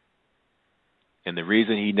 And the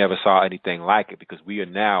reason he never saw anything like it, because we are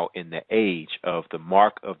now in the age of the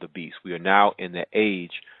mark of the beast. We are now in the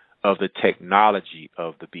age of the technology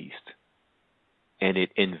of the beast. And it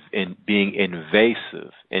in being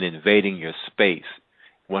invasive and invading your space,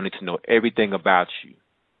 wanting to know everything about you.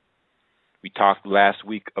 We talked last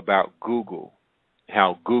week about Google,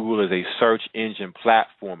 how Google is a search engine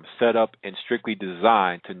platform set up and strictly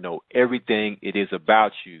designed to know everything it is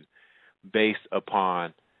about you based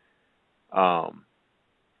upon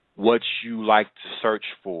what you like to search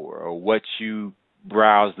for or what you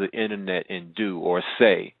browse the internet and do or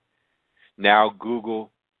say. Now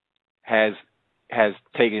Google has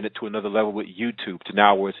taken it to another level with YouTube, to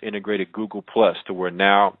now where it's integrated Google Plus, to where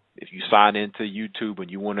now if you sign into YouTube and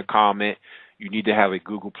you want to comment, you need to have a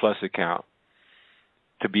Google Plus account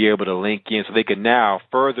to be able to link in, so they can now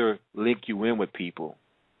further link you in with people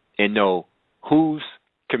and know who's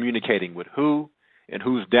communicating with who and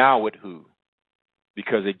who's down with who.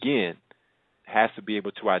 Because again, it has to be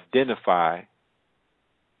able to identify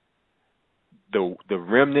the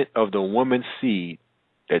remnant of the woman's seed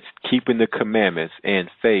that's keeping the commandments and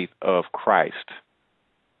faith of Christ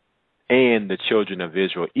and the children of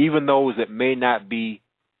Israel, even those that may not be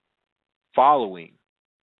following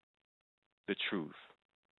the truth.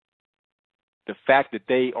 The fact that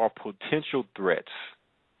they are potential threats,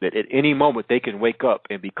 that at any moment they can wake up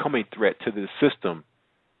and become a threat to the system,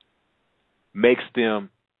 makes them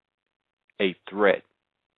a threat.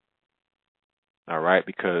 All right?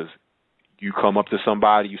 Because you come up to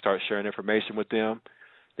somebody, you start sharing information with them,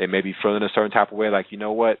 they may be feeling a certain type of way, like, you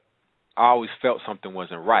know what, I always felt something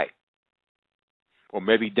wasn't right. Or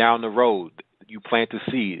maybe down the road, you plant the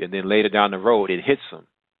seed, and then later down the road it hits them.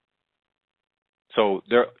 So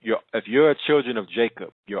if you're a children of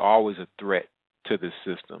Jacob, you're always a threat to this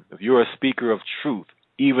system. If you're a speaker of truth,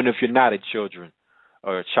 even if you're not a children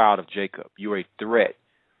or a child of Jacob, you're a threat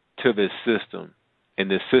to this system,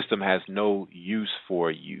 and this system has no use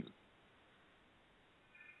for you.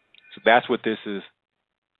 So that's what this is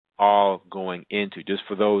all going into. Just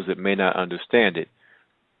for those that may not understand it,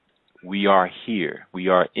 we are here. We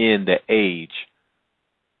are in the age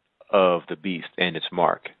of the beast and its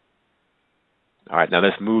mark. All right, now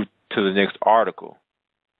let's move to the next article.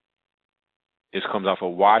 This comes off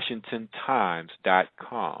of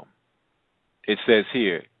WashingtonTimes.com. It says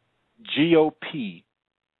here, GOP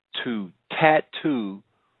to tattoo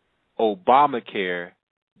Obamacare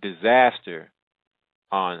disaster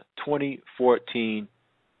on 2014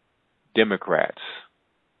 Democrats.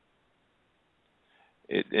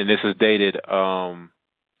 And this is dated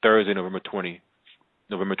Thursday, November 21st,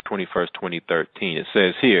 2013. It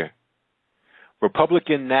says here,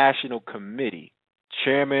 Republican National Committee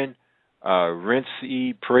Chairman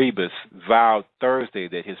Reince Priebus vowed Thursday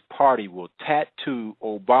that his party will tattoo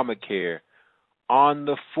Obamacare on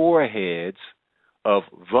the foreheads of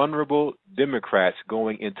vulnerable Democrats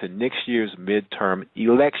going into next year's midterm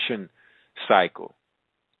election cycle.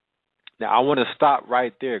 Now, I want to stop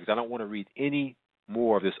right there because I don't want to read any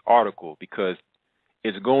more of this article because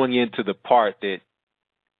it's going into the part that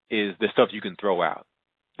is the stuff you can throw out,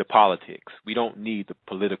 the politics. We don't need the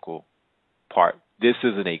political part. This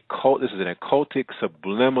is an occultic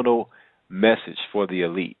subliminal message for the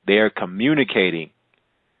elite. They are communicating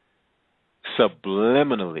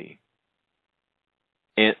subliminally.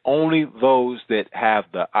 And only those that have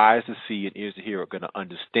the eyes to see and ears to hear are going to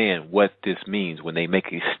understand what this means when they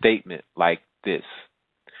make a statement like this.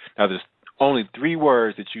 Now, there's only 3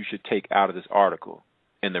 words that you should take out of this article,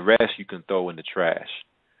 and the rest you can throw in the trash.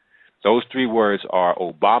 Those 3 words are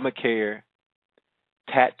Obamacare,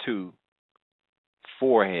 tattoo,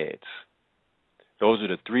 foreheads. Those are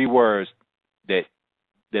the 3 words that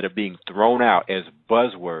are being thrown out as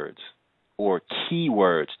buzzwords or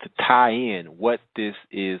keywords to tie in what this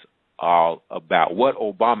is all about, what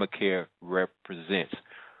Obamacare represents.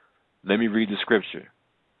 Let me read the scripture.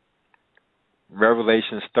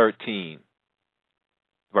 Revelations 13,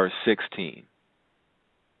 verse 16.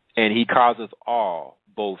 And he causes all,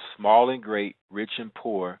 both small and great, rich and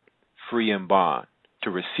poor, free and bond, to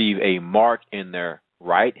receive a mark in their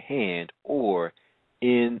right hand or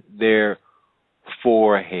in their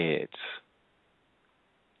foreheads,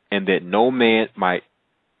 and that no man might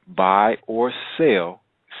buy or sell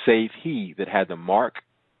save he that had the mark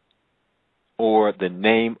or the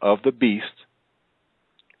name of the beast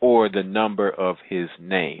or the number of his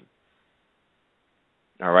name.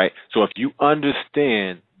 All right. So if you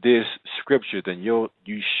understand this scripture, then you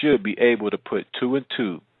should be able to put 2 and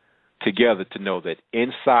 2 together to know that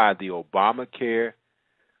inside the Obamacare,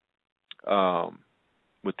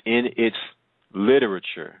 within its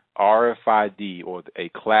literature, RFID, or a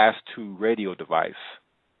Class 2 radio device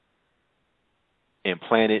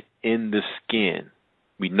implanted in the skin.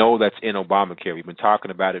 We know that's in Obamacare. We've been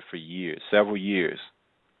talking about it for years, several years.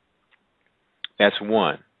 That's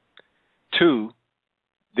 1. 2,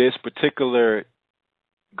 this particular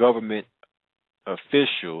government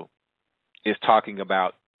official is talking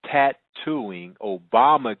about tattooing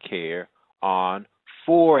Obamacare on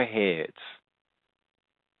foreheads.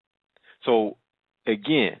 So,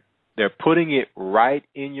 again, they're putting it right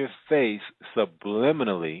in your face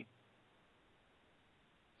subliminally.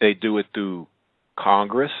 They do it through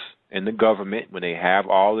Congress and the government when they have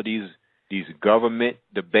all of these government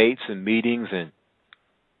debates and meetings, and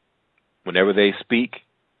whenever they speak,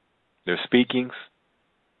 their speakings.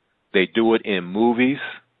 They do it in movies,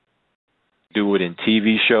 do it in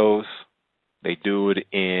TV shows, they do it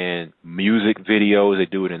in music videos, they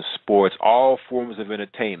do it in sports, all forms of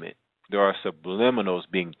entertainment. There are subliminals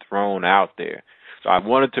being thrown out there. So I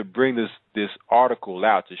wanted to bring this article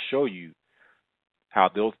out to show you how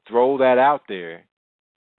they'll throw that out there,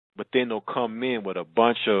 but then they'll come in with a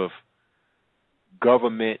bunch of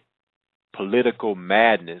government political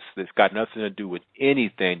madness that's got nothing to do with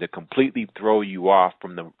anything to completely throw you off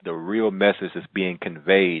from the real message that's being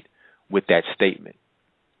conveyed with that statement.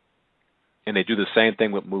 And they do the same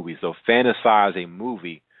thing with movies. They'll fantasize a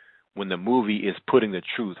movie when the movie is putting the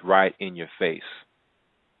truth right in your face.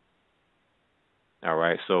 All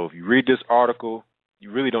right, so if you read this article,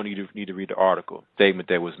 you really don't need to read the article, statement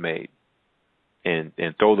that was made, and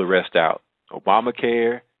throw the rest out.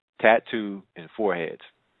 Obamacare, tattoo, and foreheads.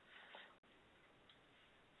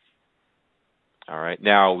 All right,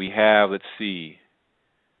 now we have, let's see,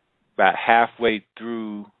 about halfway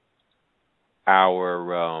through our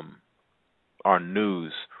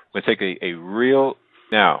news. We're going to take a real...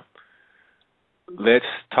 Now, let's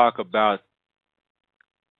talk about,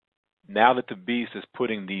 now that the beast is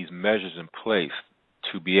putting these measures in place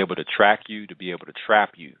to be able to track you, to be able to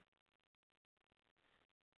trap you.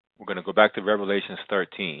 We're going to go back to Revelation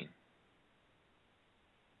 13.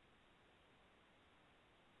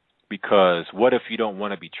 Because what if you don't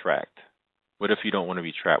want to be tracked? What if you don't want to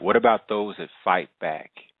be trapped? What about those that fight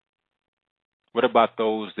back? What about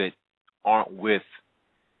those that aren't with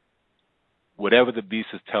whatever the beast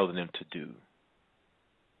is telling them to do?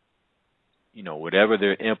 You know, whatever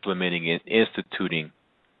they're implementing and instituting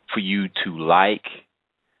for you to like,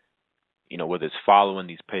 you know, whether it's following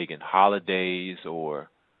these pagan holidays or,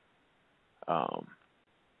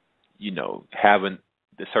 you know, having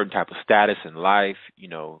a certain type of status in life, you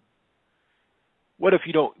know. What if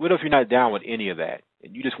you're not down with any of that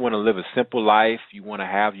and you just want to live a simple life? You want to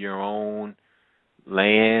have your own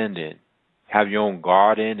land and have your own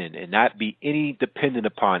garden and not be any dependent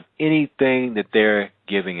upon anything that they're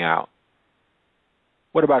giving out.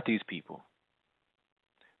 What about these people?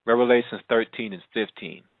 Revelations 13 and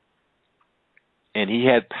 15. And he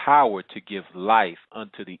had power to give life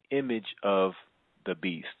unto the image of the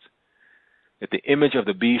beast, that the image of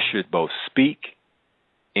the beast should both speak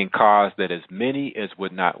and cause that as many as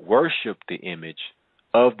would not worship the image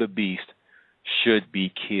of the beast should be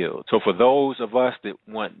killed. So for those of us that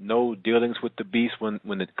want no dealings with the beast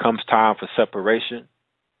when it comes time for separation,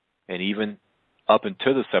 and even up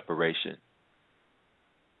until the separation,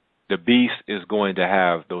 the beast is going to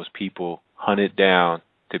have those people hunted down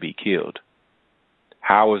to be killed.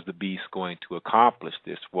 How is the beast going to accomplish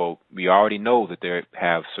this? Well, we already know that they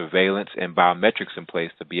have surveillance and biometrics in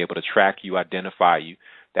place to be able to track you, identify you.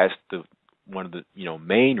 That's one of the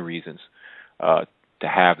main reasons to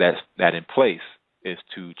have that in place, is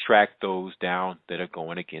to track those down that are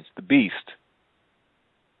going against the beast.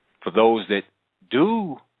 For those that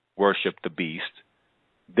do worship the beast,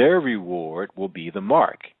 their reward will be the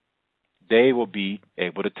mark. They will be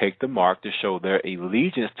able to take the mark to show their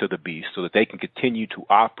allegiance to the beast so that they can continue to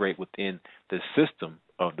operate within the system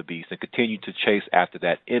of the beast and continue to chase after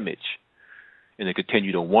that image and then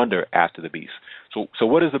continue to wander after the beast. So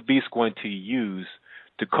what is the beast going to use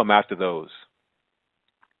to come after those?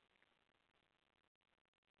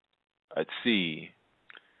 Let's see.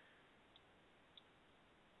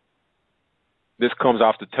 This comes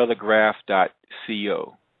off the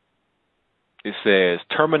telegraph.co. It says,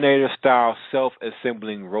 Terminator-style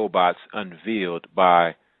self-assembling robots unveiled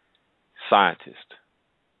by scientists.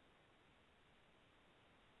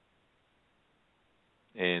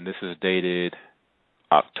 And this is dated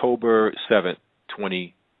October 7th,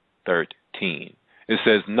 2013. It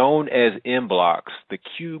says, known as M-blocks, the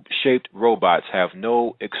cube-shaped robots have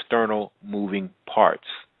no external moving parts,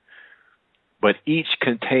 but each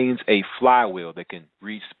contains a flywheel that can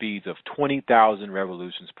reach speeds of 20,000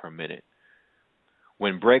 revolutions per minute.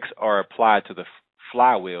 When brakes are applied to the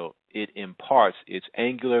flywheel, it imparts its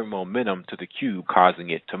angular momentum to the cube, causing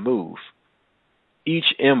it to move.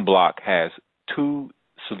 Each M-block has two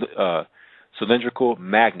cylindrical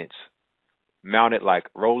magnets mounted like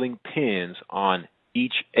rolling pins on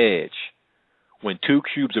each edge. When two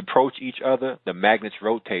cubes approach each other, the magnets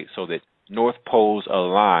rotate so that north poles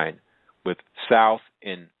align with south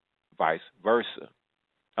and vice versa,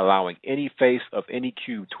 allowing any face of any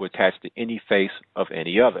cube to attach to any face of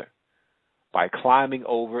any other. By climbing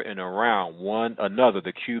over and around one another,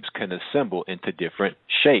 the cubes can assemble into different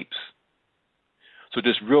shapes. So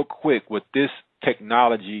just real quick, what this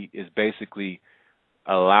technology is basically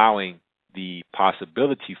allowing the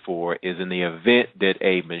possibility for is in the event that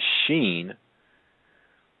a machine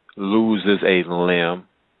loses a limb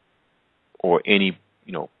or any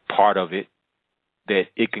part of it, that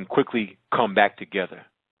it can quickly come back together.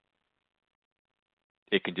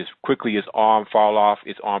 It can just quickly, its arm fall off,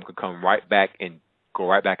 its arm can come right back and go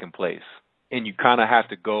right back in place. And you kind of have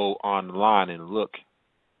to go online and look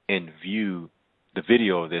and view the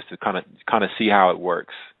video of this to kind of see how it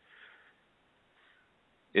works.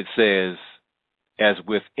 It says, as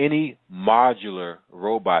with any modular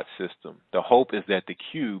robot system, the hope is that the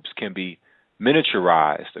cubes can be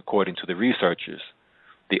miniaturized, according to the researchers.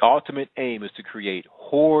 The ultimate aim is to create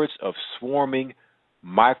hordes of swarming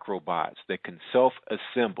microbots that can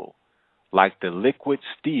self-assemble like the liquid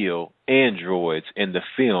steel androids in the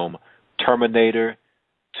film Terminator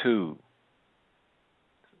 2.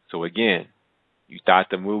 So again, you thought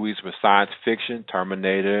the movies were science fiction,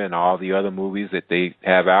 Terminator and all the other movies that they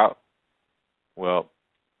have out? Well,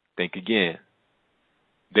 think again.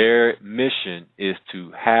 Their mission is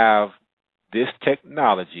to have this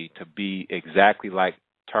technology to be exactly like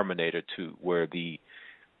Terminator 2, where the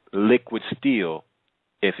liquid steel,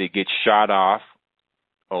 if it gets shot off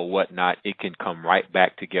or whatnot, it can come right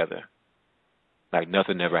back together like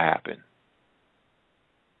nothing ever happened.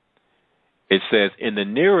 It says, in the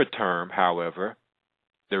nearer term, however,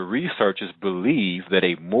 the researchers believe that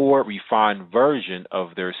a more refined version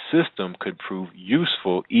of their system could prove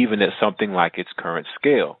useful even at something like its current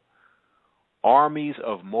scale. Armies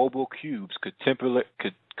of mobile cubes could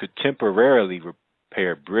temporarily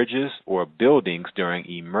repair bridges or buildings during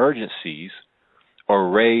emergencies, or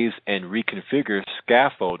raise and reconfigure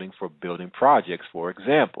scaffolding for building projects, for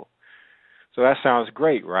example. So that sounds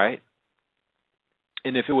great, right?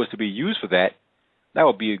 And if it was to be used for that, that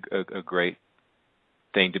would be a great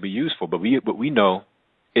thing to be used for. But we know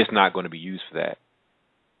it's not going to be used for that.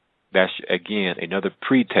 That's, again, another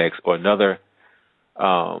pretext or another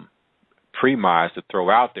premise to throw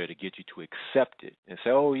out there to get you to accept it and say,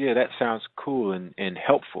 oh, yeah, that sounds cool and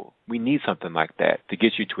helpful. We need something like that to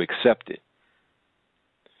get you to accept it.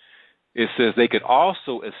 It says they could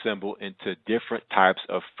also assemble into different types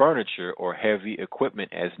of furniture or heavy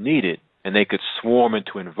equipment as needed, and they could swarm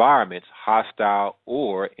into environments hostile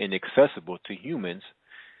or inaccessible to humans,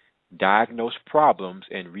 diagnose problems,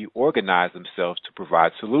 and reorganize themselves to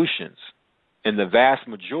provide solutions. In the vast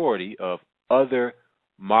majority of other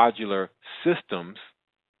modular systems,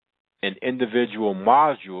 an individual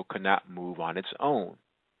module cannot move on its own,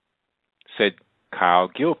 said Kyle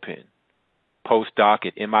Gilpin, postdoc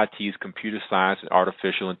at MIT's Computer Science and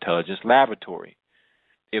Artificial Intelligence Laboratory.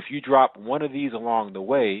 If you drop one of these along the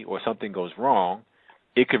way or something goes wrong,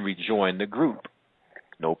 it can rejoin the group.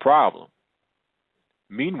 No problem.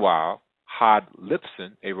 Meanwhile, Hod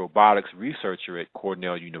Lipson, a robotics researcher at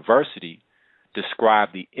Cornell University,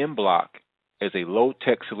 described the M-Block as a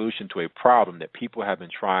low-tech solution to a problem that people have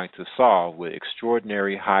been trying to solve with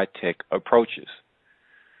extraordinary high-tech approaches.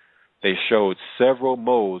 They showed several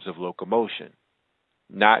modes of locomotion,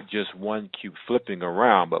 not just one cube flipping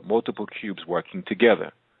around, but multiple cubes working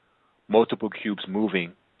together, multiple cubes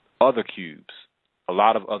moving other cubes, a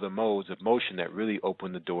lot of other modes of motion that really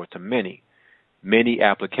open the door to many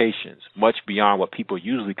applications, much beyond what people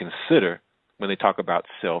usually consider when they talk about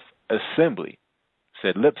self-assembly,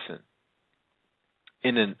 said Lipson.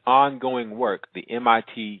 In an ongoing work, the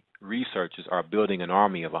MIT researchers are building an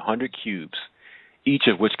army of 100 cubes, each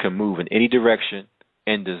of which can move in any direction,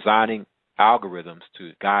 and designing algorithms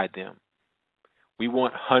to guide them. We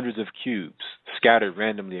want hundreds of cubes scattered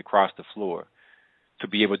randomly across the floor to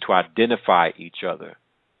be able to identify each other,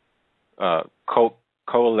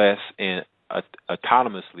 coalesce, and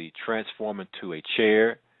autonomously transform into a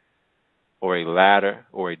chair or a ladder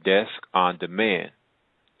or a desk on demand,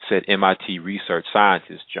 said MIT research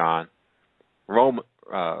scientist John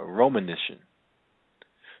Romanishin.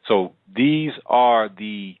 So these are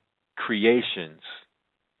the creations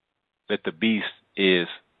that the beast is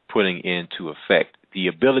putting into effect. The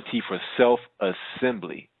ability for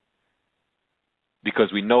self-assembly,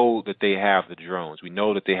 because we know that they have the drones, we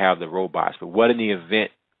know that they have the robots, but what in the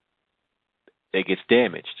event that gets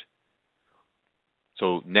damaged?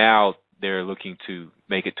 So now they're looking to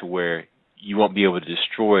make it to where you won't be able to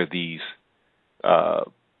destroy these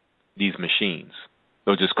machines.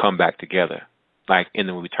 They'll just come back together, like in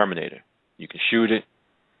the movie Terminator. You can shoot it,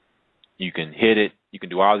 you can hit it, you can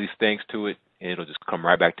do all these things to it, and it'll just come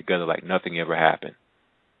right back together like nothing ever happened.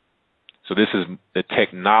 So this is the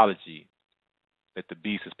technology that the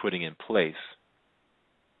beast is putting in place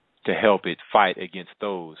to help it fight against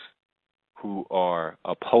those who are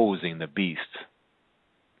opposing the beast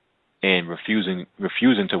and refusing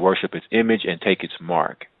to worship its image and take its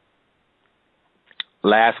mark.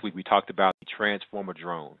 Last week we talked about the Transformer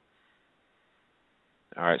drone.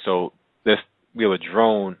 All right, so we have a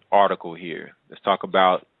drone article here. Let's talk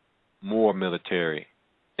about more military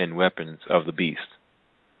and weapons of the beast.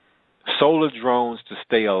 Solar drones to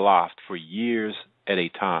stay aloft for years at a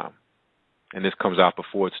time. And this comes out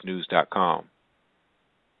before it's news.com.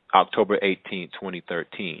 October 18,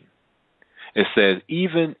 2013. It says,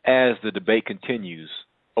 even as the debate continues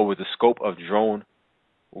over the scope of drone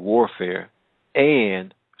warfare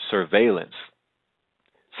and surveillance,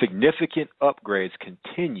 significant upgrades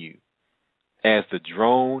continue as the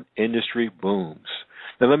drone industry booms.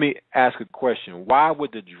 Now let me ask a question. Why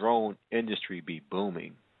would the drone industry be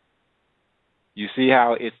booming? You see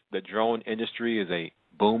how the drone industry is a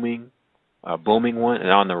booming one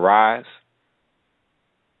and on the rise?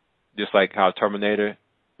 Just like how Terminator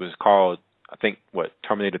was called, I think,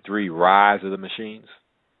 Terminator 3, Rise of the Machines?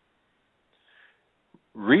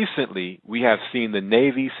 Recently, we have seen the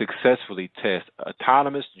Navy successfully test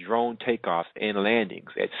autonomous drone takeoffs and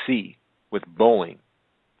landings at sea with Boeing,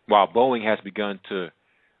 while Boeing has begun to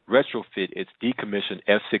retrofit its decommissioned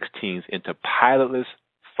F-16s into pilotless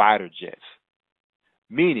fighter jets,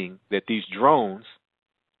 meaning that these drones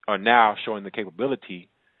are now showing the capability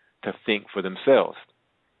to think for themselves.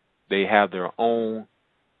 They have their own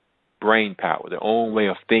brain power, their own way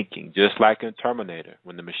of thinking, just like in Terminator.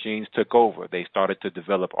 When the machines took over, they started to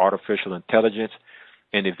develop artificial intelligence,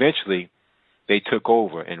 and eventually they took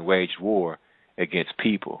over and waged war against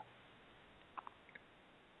people.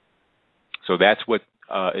 So that's what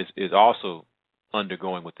is also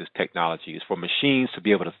undergoing with this technology, is for machines to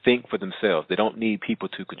be able to think for themselves. They don't need people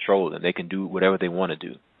to control them. They can do whatever they want to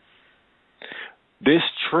do. This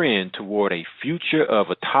trend toward a future of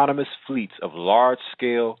autonomous fleets of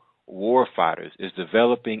large-scale warfighters is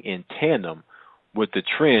developing in tandem with the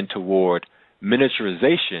trend toward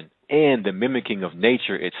miniaturization and the mimicking of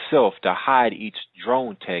nature itself to hide each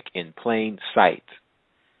drone tech in plain sight.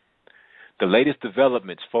 The latest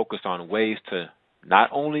developments focus on ways to not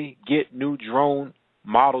only get new drone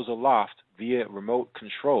models aloft via remote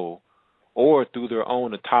control or through their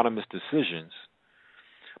own autonomous decisions,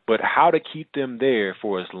 but how to keep them there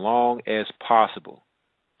for as long as possible,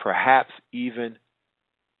 perhaps even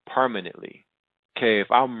permanently. Okay,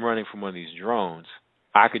 if I'm running from one of these drones,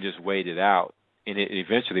 I could just wait it out, and it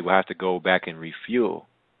eventually will have to go back and refuel.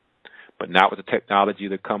 But not with the technology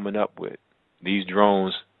they're coming up with. These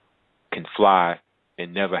drones can fly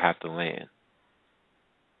and never have to land.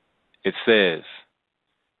 It says,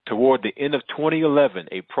 toward the end of 2011,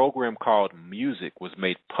 a program called Music was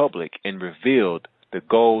made public and revealed the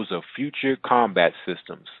goals of future combat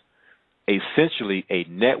systems, essentially a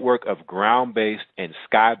network of ground-based and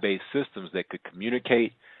sky-based systems that could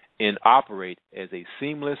communicate and operate as a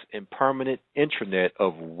seamless and permanent intranet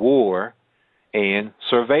of war and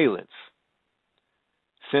surveillance.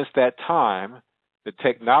 Since that time, the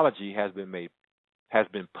technology has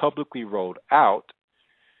been publicly rolled out,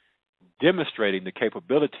 demonstrating the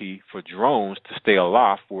capability for drones to stay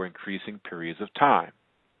aloft for increasing periods of time.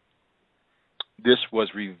 This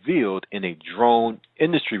was revealed in a drone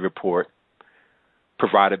industry report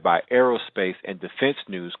provided by Aerospace and Defense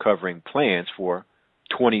News covering plans for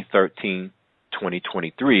 2013-2023,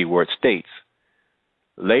 where it states,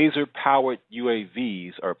 laser-powered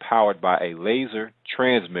UAVs are powered by a laser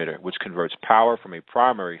transmitter, which converts power from a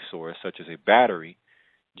primary source, such as a battery,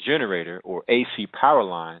 generator, or AC power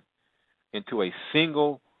line, into a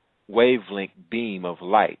single wavelength beam of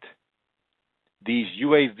light. These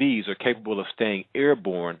UAVs are capable of staying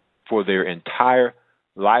airborne for their entire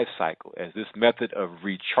life cycle, as this method of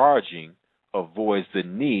recharging avoids the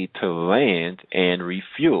need to land and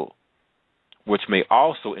refuel, which may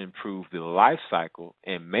also improve the life cycle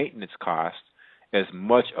and maintenance costs, as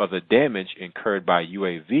much of the damage incurred by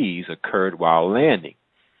UAVs occurred while landing.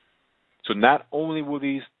 So not only will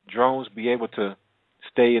these drones be able to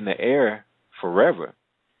stay in the air forever,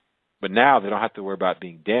 but now they don't have to worry about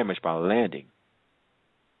being damaged by landing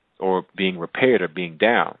or being repaired or being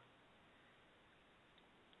down.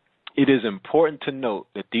 It is important to note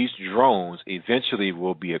that these drones eventually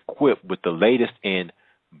will be equipped with the latest in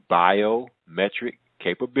biometric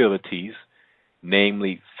capabilities,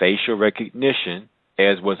 namely facial recognition,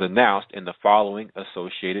 as was announced in the following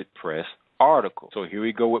Associated Press article. So here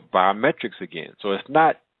we go with biometrics again. So it's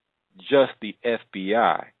not just the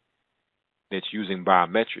FBI that's using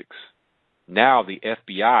biometrics. Now the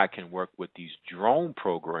FBI can work with these drone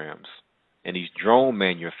programs and these drone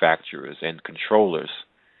manufacturers and controllers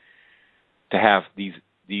to have these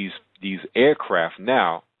aircraft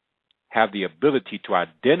now have the ability to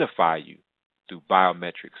identify you through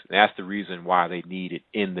biometrics. And that's the reason why they need it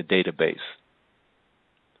in the database,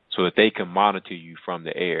 so that they can monitor you from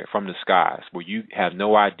the air, from the skies, where you have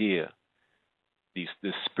no idea this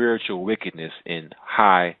spiritual wickedness in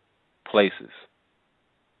high places.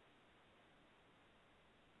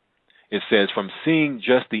 It says, from seeing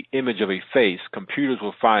just the image of a face, computers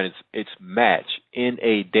will find its match in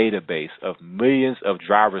a database of millions of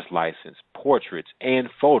driver's license, portraits, and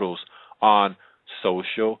photos on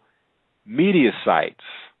social media sites.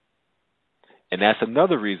 And that's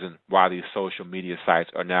another reason why these social media sites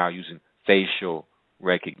are now using facial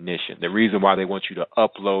recognition. The reason why they want you to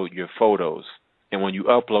upload your photos. And when you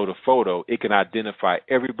upload a photo, it can identify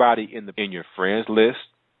everybody in your friends list,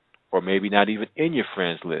 or maybe not even in your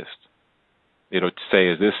friends list. It'll say,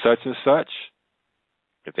 is this such and such?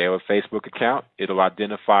 If they have a Facebook account, it'll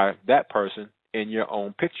identify that person in your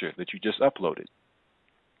own picture that you just uploaded.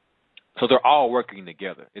 So they're all working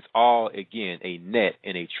together. It's all, again, a net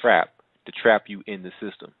and a trap to trap you in the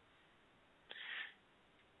system.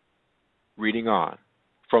 Reading on.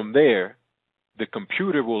 From there, the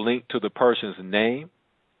computer will link to the person's name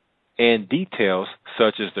and details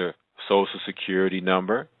such as their social security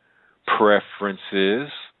number, preferences,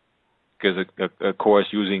 because of course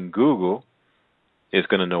using Google, it's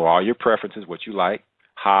going to know all your preferences, what you like,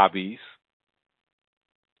 hobbies,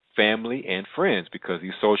 family, and friends, because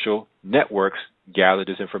these social networks gather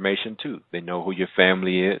this information too. They know who your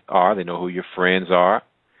family are, they know who your friends are,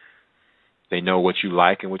 they know what you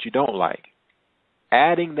like and what you don't like.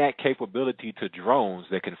 Adding that capability to drones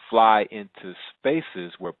that can fly into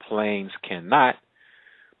spaces where planes cannot,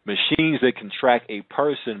 machines that can track a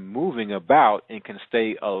person moving about and can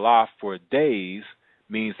stay aloft for days,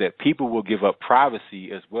 means that people will give up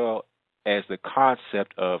privacy as well as the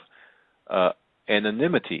concept of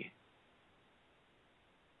anonymity.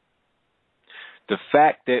 The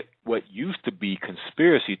fact that what used to be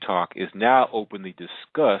conspiracy talk is now openly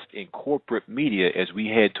discussed in corporate media as we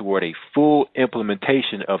head toward a full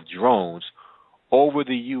implementation of drones over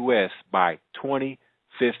the U.S. by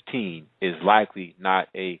 2015 is likely not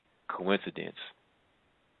a coincidence.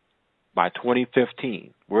 By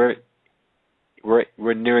 2015, we're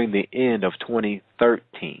nearing the end of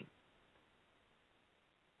 2013.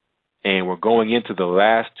 And we're going into the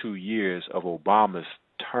last 2 years of Obama's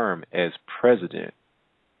term as president.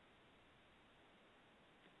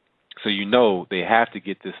 So you know they have to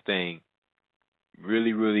get this thing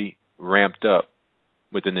really, really ramped up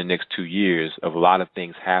within the next 2 years of a lot of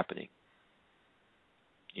things happening.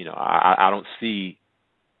 You know, I don't see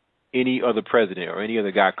any other president or any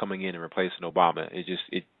other guy coming in and replacing Obama.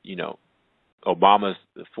 Obama's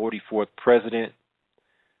the 44th president.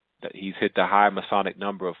 That he's hit the high Masonic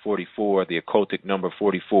number of 44, the occultic number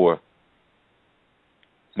 44,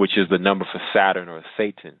 which is the number for Saturn or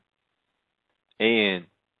Satan. And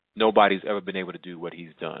nobody's ever been able to do what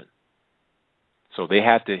he's done. So they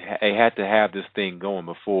had to have this thing going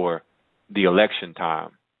before the election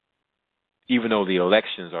time, even though the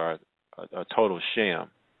elections are a total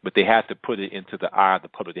sham. But they had to put it into the eye of the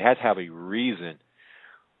public. They had to have a reason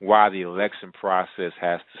why the election process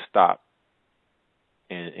has to stop.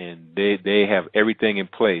 And they have everything in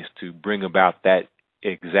place to bring about that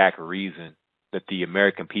exact reason that the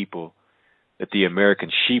American people, that the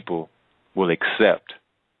American sheeple will accept.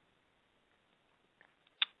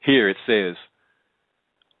 Here it says,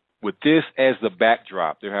 with this as the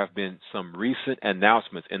backdrop, there have been some recent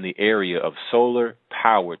announcements in the area of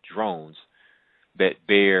solar-powered drones that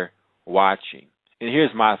bear watching. And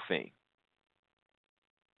here's my thing.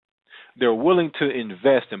 They're willing to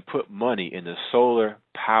invest and put money into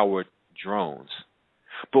solar-powered drones.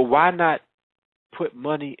 But why not put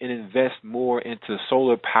money and invest more into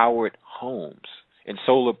solar-powered homes and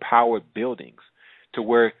solar-powered buildings to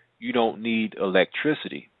where you don't need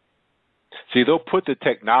electricity? See, they'll put the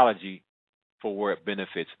technology for where it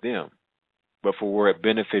benefits them. But for where it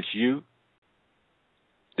benefits you,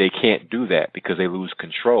 they can't do that because they lose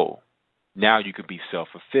control. Now you can be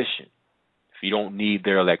self-efficient. If you don't need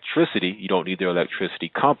their electricity, you don't need their electricity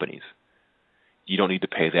companies. You don't need to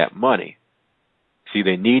pay that money. See,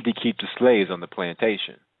 they need to keep the slaves on the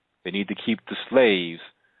plantation. They need to keep the slaves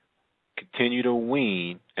continue to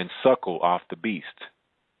wean and suckle off the beast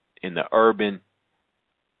in the urban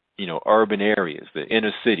areas, the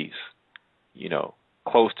inner cities,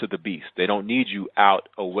 close to the beast. They don't need you out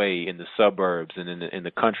away in the suburbs and in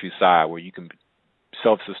the countryside where you can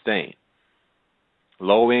self-sustain.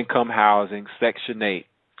 Low-income housing, Section 8,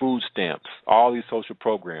 food stamps, all these social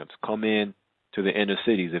programs come in to the inner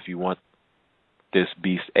cities if you want this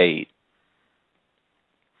beast aid.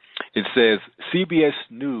 It says, CBS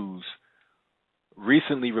News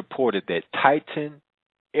recently reported that Titan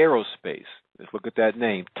Aerospace, let's look at that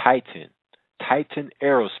name, Titan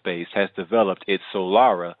Aerospace has developed its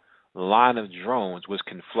Solara line of drones which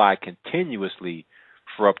can fly continuously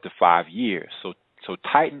for up to 5 years. So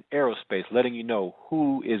Titan Aerospace letting you know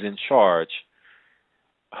who is in charge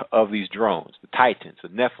of these drones, the Titans, the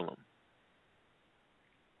Nephilim.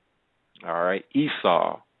 All right,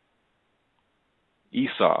 Esau,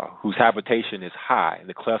 whose habitation is high in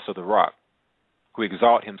the clefts of the rock, who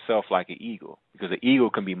exalt himself like an eagle, because the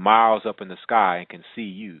eagle can be miles up in the sky and can see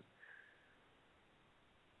you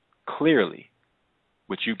clearly,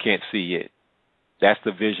 but you can't see it. That's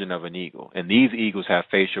the vision of an eagle. And these eagles have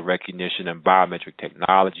facial recognition and biometric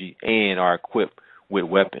technology and are equipped with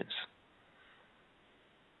weapons.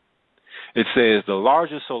 It says the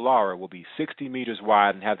largest Solara will be 60 meters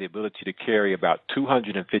wide and have the ability to carry about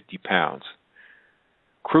 250 pounds.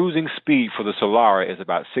 Cruising speed for the Solara is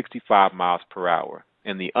about 65 miles per hour.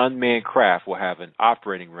 and the unmanned craft will have an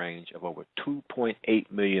operating range of over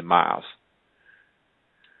 2.8 million miles.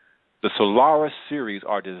 The Solaris series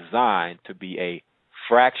are designed to be a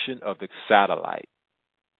fraction of the satellite,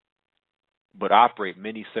 but operate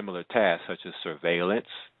many similar tasks such as surveillance,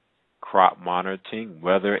 crop monitoring,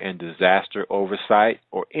 weather and disaster oversight,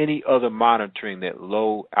 or any other monitoring that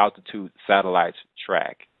low-altitude satellites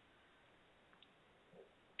track.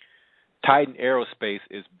 Titan Aerospace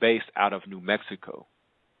is based out of New Mexico,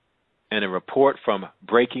 and a report from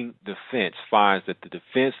Breaking Defense finds that the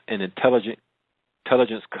defense and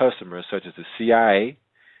intelligence customers such as the CIA,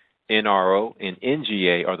 NRO, and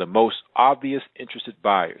NGA are the most obvious interested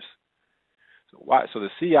buyers. So the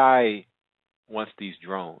CIA wants these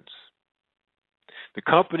drones. The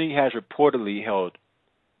company has reportedly held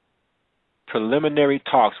preliminary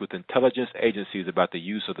talks with intelligence agencies about the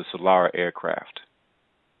use of the Solar aircraft.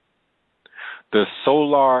 The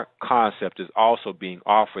Solar concept is also being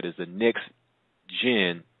offered as the next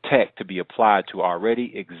gen tech to be applied to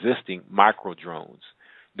already existing micro drones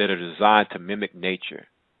that are designed to mimic nature.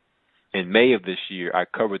 In May of this year, I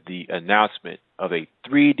covered the announcement of a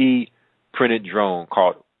 3D printed drone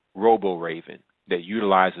called RoboRaven that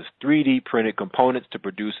utilizes 3D printed components to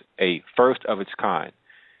produce a first of its kind,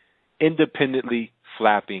 independently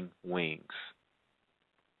flapping wings.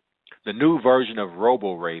 The new version of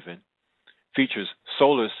RoboRaven features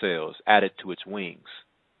solar cells added to its wings.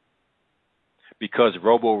 Because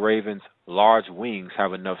RoboRaven's large wings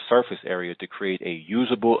have enough surface area to create a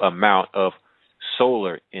usable amount of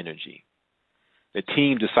solar energy, the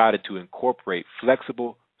team decided to incorporate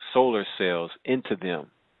flexible solar cells into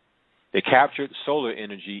them. The captured solar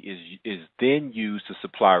energy is then used to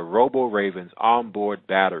supply RoboRaven's onboard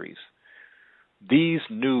batteries. These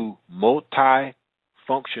new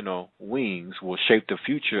multi-functional wings will shape the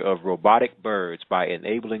future of robotic birds by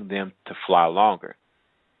enabling them to fly longer,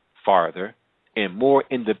 farther, and more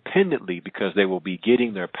independently because they will be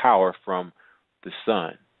getting their power from the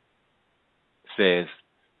sun, says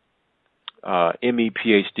ME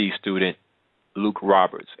PhD student Luke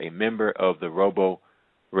Roberts, a member of the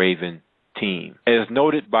RoboRaven team. As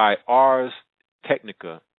noted by Ars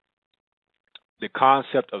Technica, the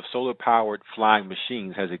concept of solar-powered flying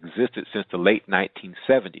machines has existed since the late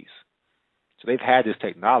 1970s. So they've had this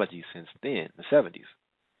technology since then, the 70s.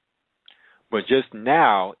 But just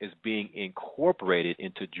now is being incorporated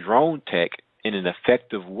into drone tech in an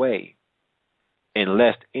effective way. And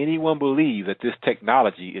lest anyone believe that this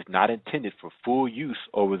technology is not intended for full use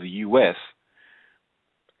over the U.S.,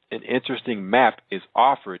 an interesting map is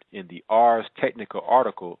offered in the Ars Technica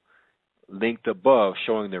article linked above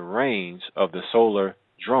showing the range of the solar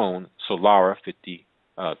drone Solar 50.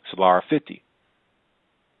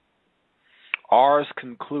 Ars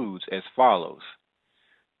concludes as follows.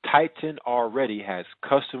 Titan already has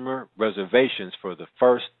customer reservations for the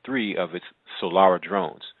first 3 of its Solar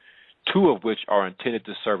drones, 2 of which are intended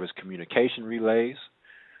to serve as communication relays,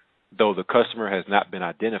 though the customer has not been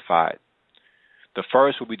identified. The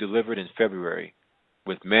first will be delivered in February,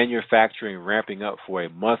 with manufacturing ramping up for a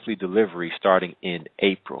monthly delivery starting in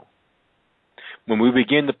April. When we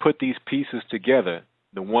begin to put these pieces together,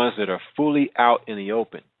 the ones that are fully out in the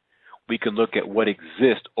open, we can look at what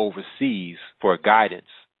exists overseas for guidance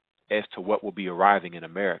as to what will be arriving in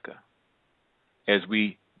America. As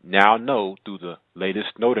we now know through the latest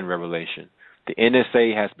Snowden revelation, the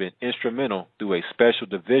NSA has been instrumental through a special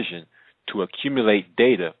division to accumulate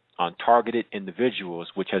data on targeted individuals,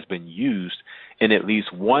 which has been used in at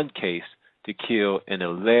least one case to kill an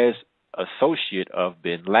alleged associate of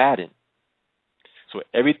bin Laden. So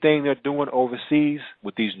everything they're doing overseas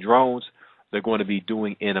with these drones, they're going to be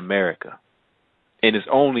doing in America. And it's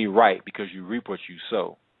only right because you reap what you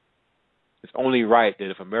sow. It's only right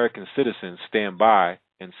that if American citizens stand by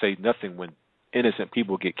and say nothing when innocent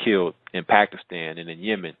people get killed in Pakistan and in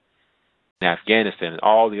Yemen and Afghanistan and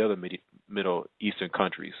all the other Middle Eastern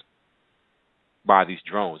countries by these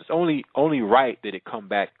drones. It's only right that it come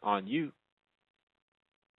back on you.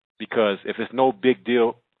 Because if it's no big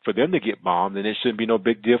deal for them to get bombed, then it shouldn't be no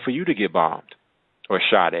big deal for you to get bombed or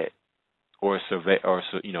shot at or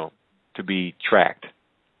to be tracked.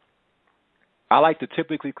 I like to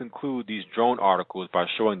typically conclude these drone articles by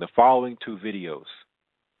showing the following 2 videos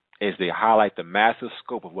as they highlight the massive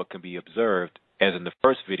scope of what can be observed, as in the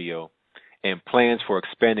first video, and plans for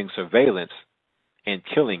expanding surveillance and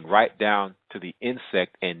killing right down to the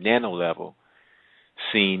insect and nano level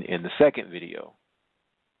seen in the second video.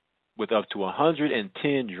 With up to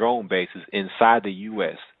 110 drone bases inside the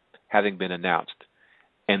U.S. having been announced,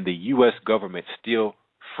 and the U.S. government still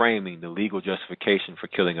framing the legal justification for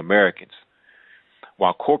killing Americans.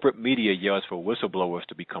 While corporate media yells for whistleblowers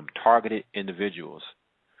to become targeted individuals,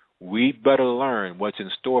 we'd better learn what's in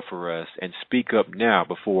store for us and speak up now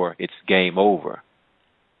before it's game over.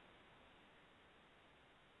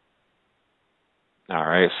 All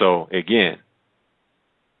right, so again,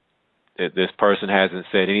 this person hasn't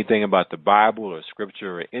said anything about the Bible or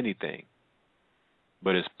Scripture or anything,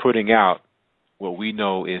 but is putting out what we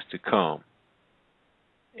know is to come.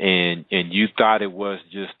 And you thought it was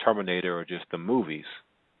just Terminator or just the movies,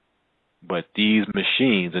 but these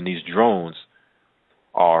machines and these drones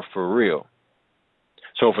are for real.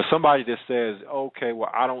 So for somebody that says, okay, well,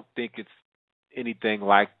 I don't think it's anything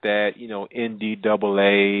like that,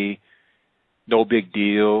 NDAA, no big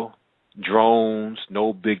deal, drones,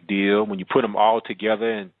 no big deal, when you put them all together,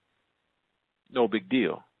 and no big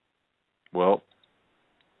deal. Well,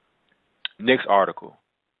 next article,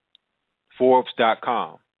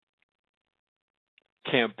 Forbes.com.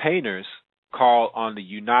 Campaigners call on the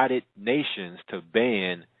United Nations to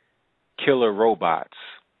ban killer robots.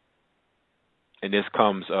 And this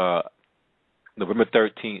comes November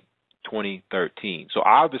 13th, 2013. So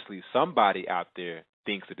obviously somebody out there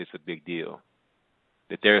thinks that it's a big deal,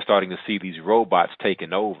 that they're starting to see these robots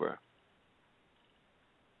taking over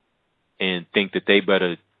and think that they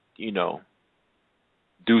better,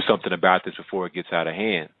 do something about this before it gets out of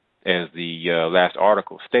hand, as the last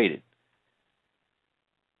article stated.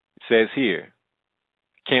 It says here,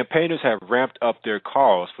 campaigners have ramped up their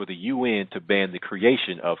calls for the UN to ban the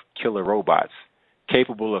creation of killer robots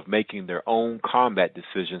capable of making their own combat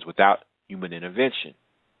decisions without human intervention.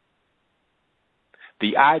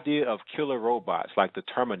 The idea of killer robots like the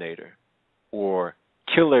Terminator or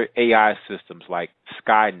killer AI systems like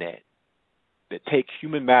Skynet that take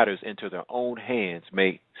human matters into their own hands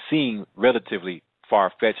may seem relatively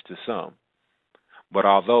far-fetched to some, but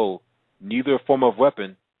although neither form of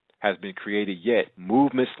weapon has been created yet,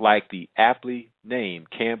 movements like the aptly named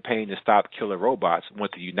Campaign to Stop Killer Robots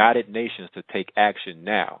want the United Nations to take action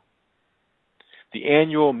now. The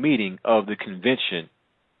annual meeting of the Convention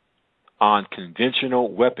on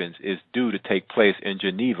Conventional Weapons is due to take place in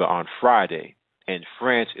Geneva on Friday, and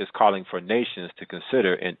France is calling for nations to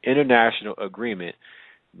consider an international agreement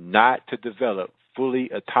not to develop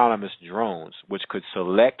fully autonomous drones which could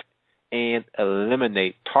select and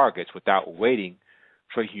eliminate targets without waiting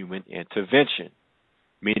for human intervention,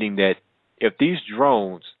 meaning that if these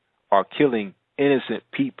drones are killing innocent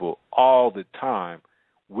people all the time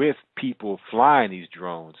with people flying these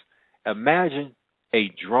drones, imagine a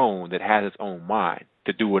drone that has its own mind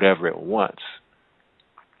to do whatever it wants.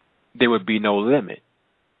 There would be no limit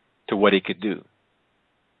to what it could do.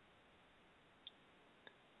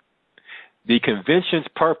 The convention's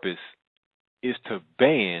purpose is to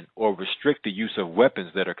ban or restrict the use of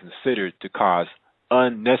weapons that are considered to cause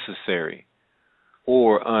unnecessary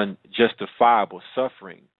or unjustifiable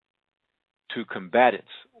suffering to combatants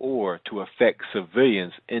or to affect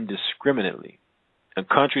civilians indiscriminately. And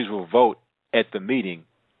countries will vote at the meeting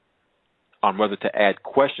on whether to add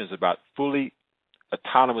questions about fully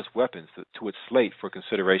autonomous weapons to its slate for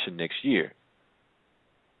consideration next year.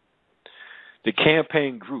 The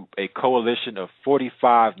campaign group, a coalition of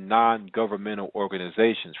 45 non-governmental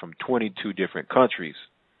organizations from 22 different countries,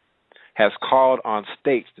 has called on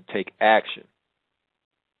states to take action.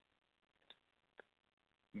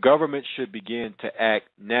 Government should begin to act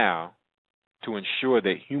now to ensure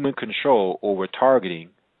that human control over targeting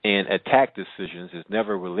and attack decisions is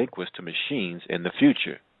never relinquished to machines in the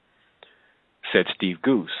future, said Steve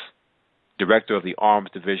Goose, director of the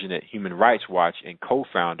Arms Division at Human Rights Watch and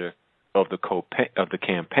co-founder of the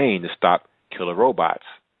campaign to stop killer robots.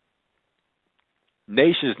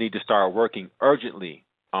 Nations need to start working urgently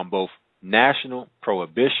on both national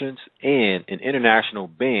prohibitions and an international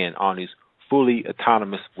ban on these fully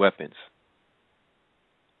autonomous weapons.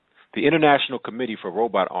 The International Committee for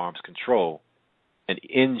Robot Arms Control, an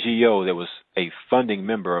NGO that was a founding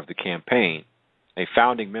member of the campaign,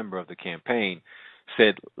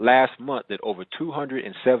 said last month that over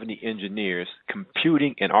 270 engineers,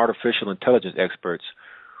 computing and artificial intelligence experts,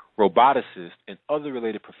 roboticists, and other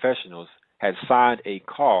related professionals had signed a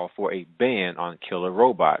call for a ban on killer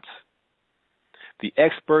robots. The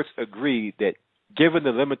experts agreed that given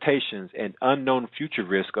the limitations and unknown future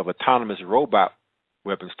risk of autonomous robot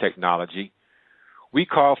weapons technology, we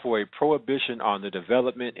call for a prohibition on the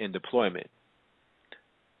development and deployment.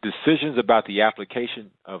 Decisions about the application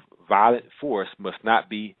of violent force must not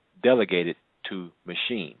be delegated to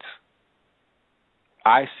machines.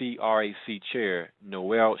 ICRAC Chair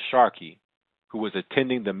Noel Sharkey, who was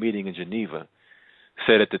attending the meeting in Geneva,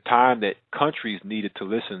 said at the time that countries needed to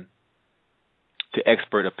listen to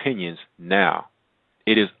expert opinions now.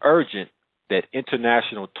 It is urgent that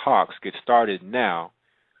international talks get started now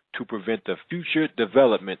to prevent the future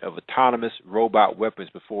development of autonomous robot weapons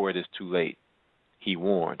before it is too late, he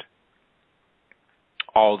warned.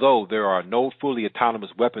 Although there are no fully autonomous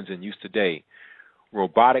weapons in use today,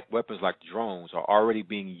 robotic weapons like drones are already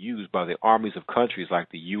being used by the armies of countries like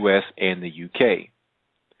the U.S. and the U.K.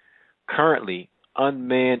 Currently,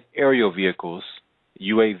 unmanned aerial vehicles,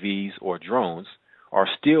 UAVs or drones, are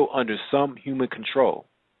still under some human control,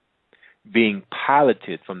 being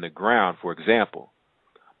piloted from the ground, for example.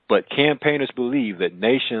 But campaigners believe that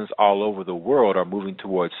nations all over the world are moving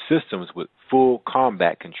towards systems with full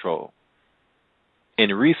combat control.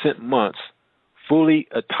 In recent months, fully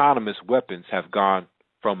autonomous weapons have gone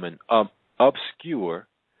from an obscure,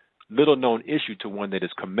 little-known issue to one that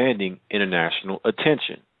is commanding international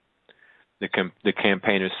attention. The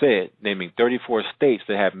campaigner said, naming 34 states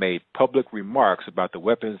that have made public remarks about the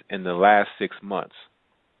weapons in the last 6 months.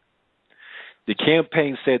 The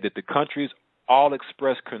campaign said that the countries all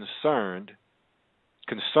expressed concern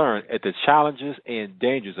at the challenges and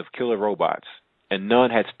dangers of killer robots, and none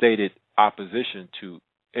had stated opposition to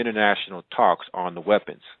international talks on the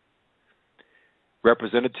weapons.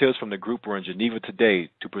 Representatives from the group were in Geneva today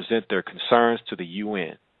to present their concerns to the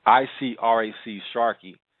UN. ICRAC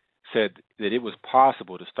Sharkey said that it was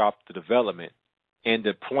possible to stop the development and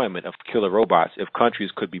deployment of killer robots if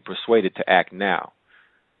countries could be persuaded to act now.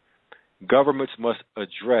 Governments must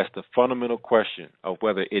address the fundamental question of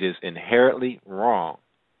whether it is inherently wrong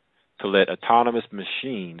to let autonomous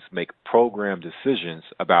machines make programmed decisions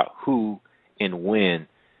about who and when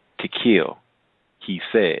to kill, he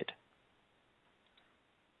said.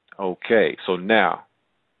 Okay, so now,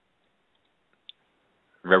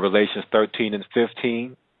 Revelations 13 and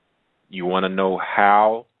 15, you want to know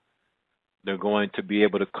how they're going to be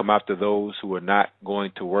able to come after those who are not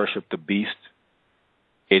going to worship the beast,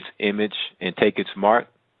 its image, and take its mark?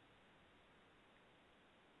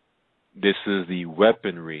 This is the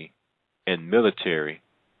weaponry and military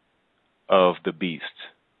of the beast.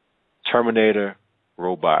 Terminator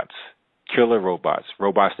robots, killer robots,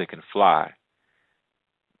 robots that can fly,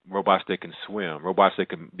 robots that can swim, robots that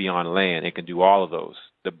can be on land and can do all of those.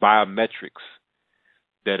 The biometrics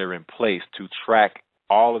that are in place to track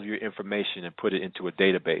all of your information and put it into a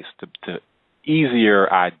database to easier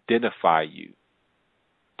identify you,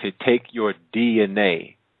 to take your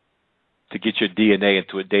DNA, to get your DNA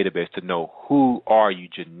into a database to know who are you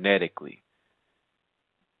genetically,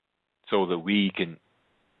 so that we can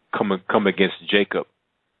come against Jacob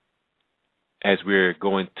as we're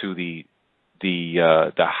going to the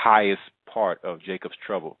highest part of Jacob's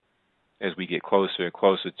trouble as we get closer and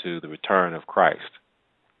closer to the return of Christ.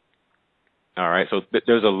 All right, so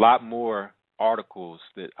there's a lot more articles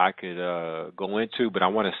that I could go into, but I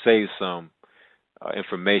want to save some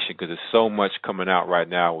information because there's so much coming out right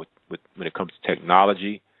now with when it comes to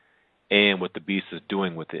technology and what the beast is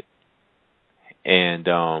doing with it. And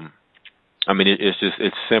I mean,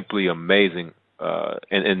 it's simply amazing.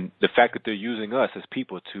 And the fact that they're using us as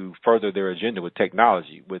people to further their agenda with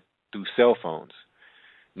technology, through cell phones.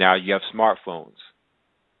 Now you have smartphones,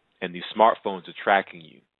 and these smartphones are tracking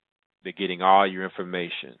you. They're getting all your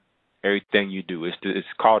information, everything you do. It's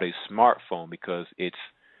called a smartphone because it's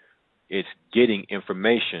getting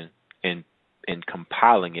information and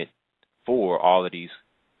compiling it for all of these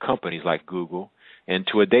companies like Google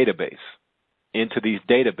into a database, into these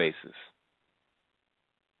databases.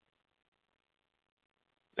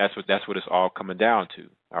 That's what it's all coming down to.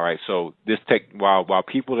 All right. So this while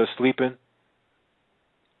people are sleeping,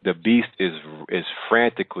 the beast is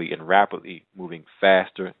frantically and rapidly moving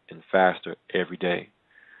faster and faster every day,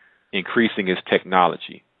 increasing its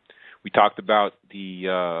technology. We talked about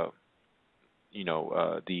the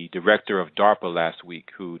director of DARPA last week,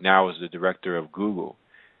 who now is the director of Google,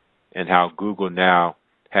 and how Google now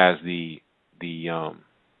has the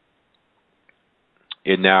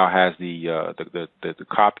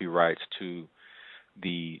copyrights to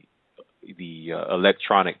the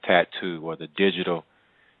electronic tattoo or the digital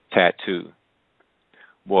tattoo.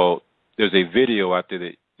 Well, there's a video out there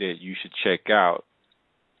that you should check out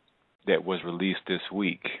that was released this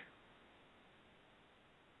week.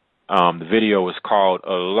 The video is called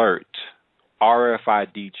Alert,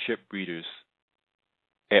 RFID chip readers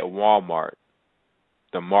at Walmart.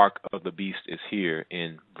 The mark of the beast is here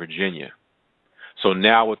in Virginia. So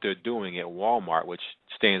now what they're doing at Walmart, which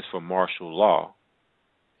stands for martial law,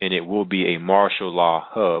 and it will be a martial law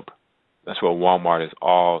hub. That's what Walmart is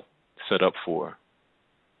all set up for.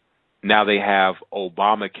 Now they have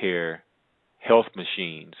Obamacare health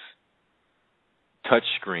machines, touch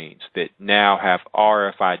screens that now have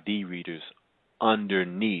RFID readers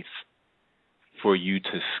underneath for you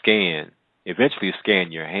to scan, eventually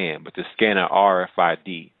scan your hand, but to scan an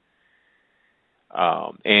RFID.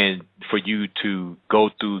 And for you to go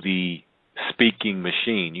through the speaking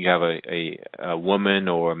machine, you have a woman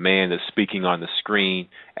or a man that's speaking on the screen,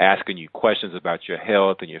 asking you questions about your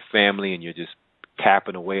health and your family, and you're just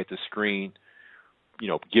tapping away at the screen,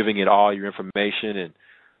 giving it all your information, and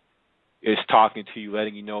it's talking to you,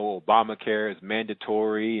 letting you know Obamacare is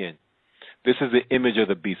mandatory, and this is the image of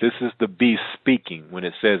the beast. This is the beast speaking when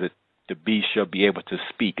it says that the beast shall be able to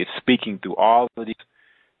speak. It's speaking through all of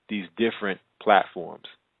these different platforms,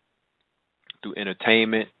 through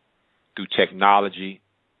entertainment, through technology.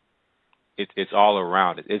 It's all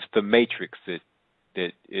around it. It's the matrix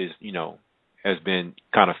that is, has been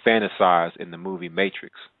kind of fantasized in the movie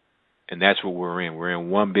Matrix. And that's what we're in. We're in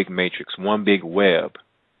one big matrix, one big web.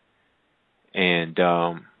 And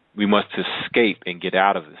we must escape and get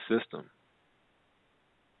out of the system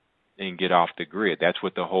and get off the grid. That's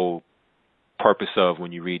what the whole purpose of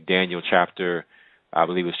when you read Daniel chapter, I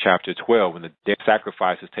believe it's chapter 12, when the dead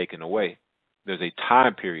sacrifice is taken away. There's a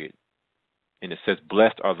time period, and it says,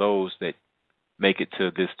 blessed are those that make it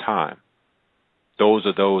to this time. Those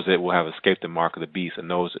are those that will have escaped the mark of the beast, and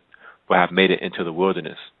those that will have made it into the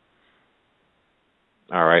wilderness.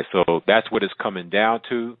 All right, so that's what it's coming down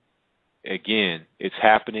to. Again, it's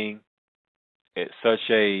happening at such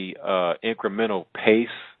a incremental pace,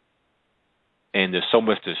 and there's so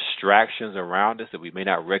much distractions around us that we may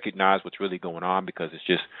not recognize what's really going on, because it's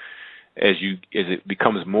just as it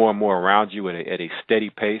becomes more and more around you at a steady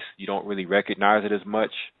pace, you don't really recognize it as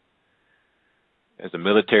much. As the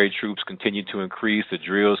military troops continue to increase, the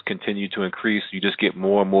drills continue to increase, you just get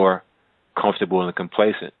more and more comfortable and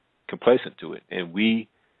complacent to it. And we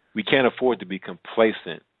can't afford to be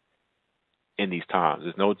complacent in these times.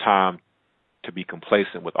 There's no time to be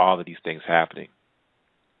complacent with all of these things happening.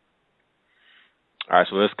 All right,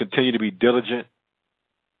 so let's continue to be diligent.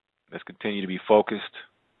 Let's continue to be focused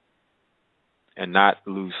and not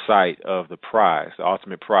lose sight of the prize, the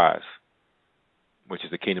ultimate prize, which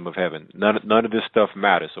is the kingdom of heaven. None of this stuff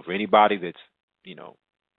matters. So for anybody that's,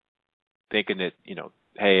 thinking that,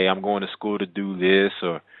 hey, I'm going to school to do this,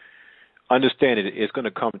 or understand it, it's going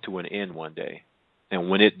to come to an end one day. And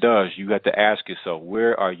when it does, you have to ask yourself,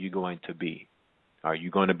 where are you going to be? Are you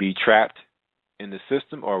going to be trapped in the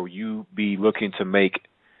system, or will you be looking to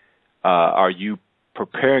are you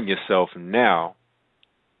preparing yourself now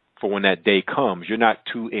for when that day comes? You're not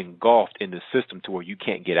too engulfed in the system to where you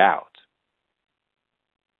can't get out.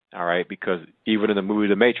 All right, because even in the movie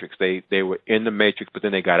The Matrix, they were in the Matrix, but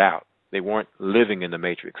then they got out. They weren't living in the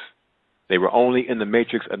Matrix. They were only in the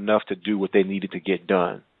Matrix enough to do what they needed to get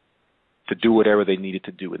done, to do whatever they needed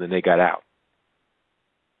to do, and then they got out.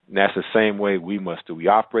 And that's the same way we must do. We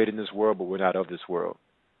operate in this world, but we're not of this world.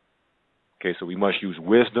 Okay, so we must use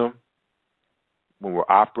wisdom when we're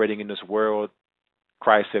operating in this world.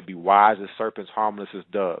 Christ said, be wise as serpents, harmless as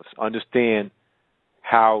doves. Understand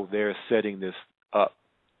how they're setting this up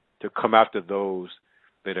to come after those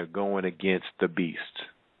that are going against the beast,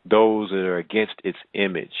 those that are against its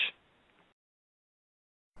image.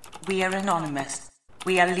 We are anonymous.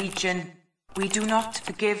 We are legion. We do not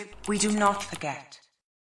forgive. We do not forget.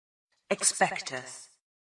 Expect us.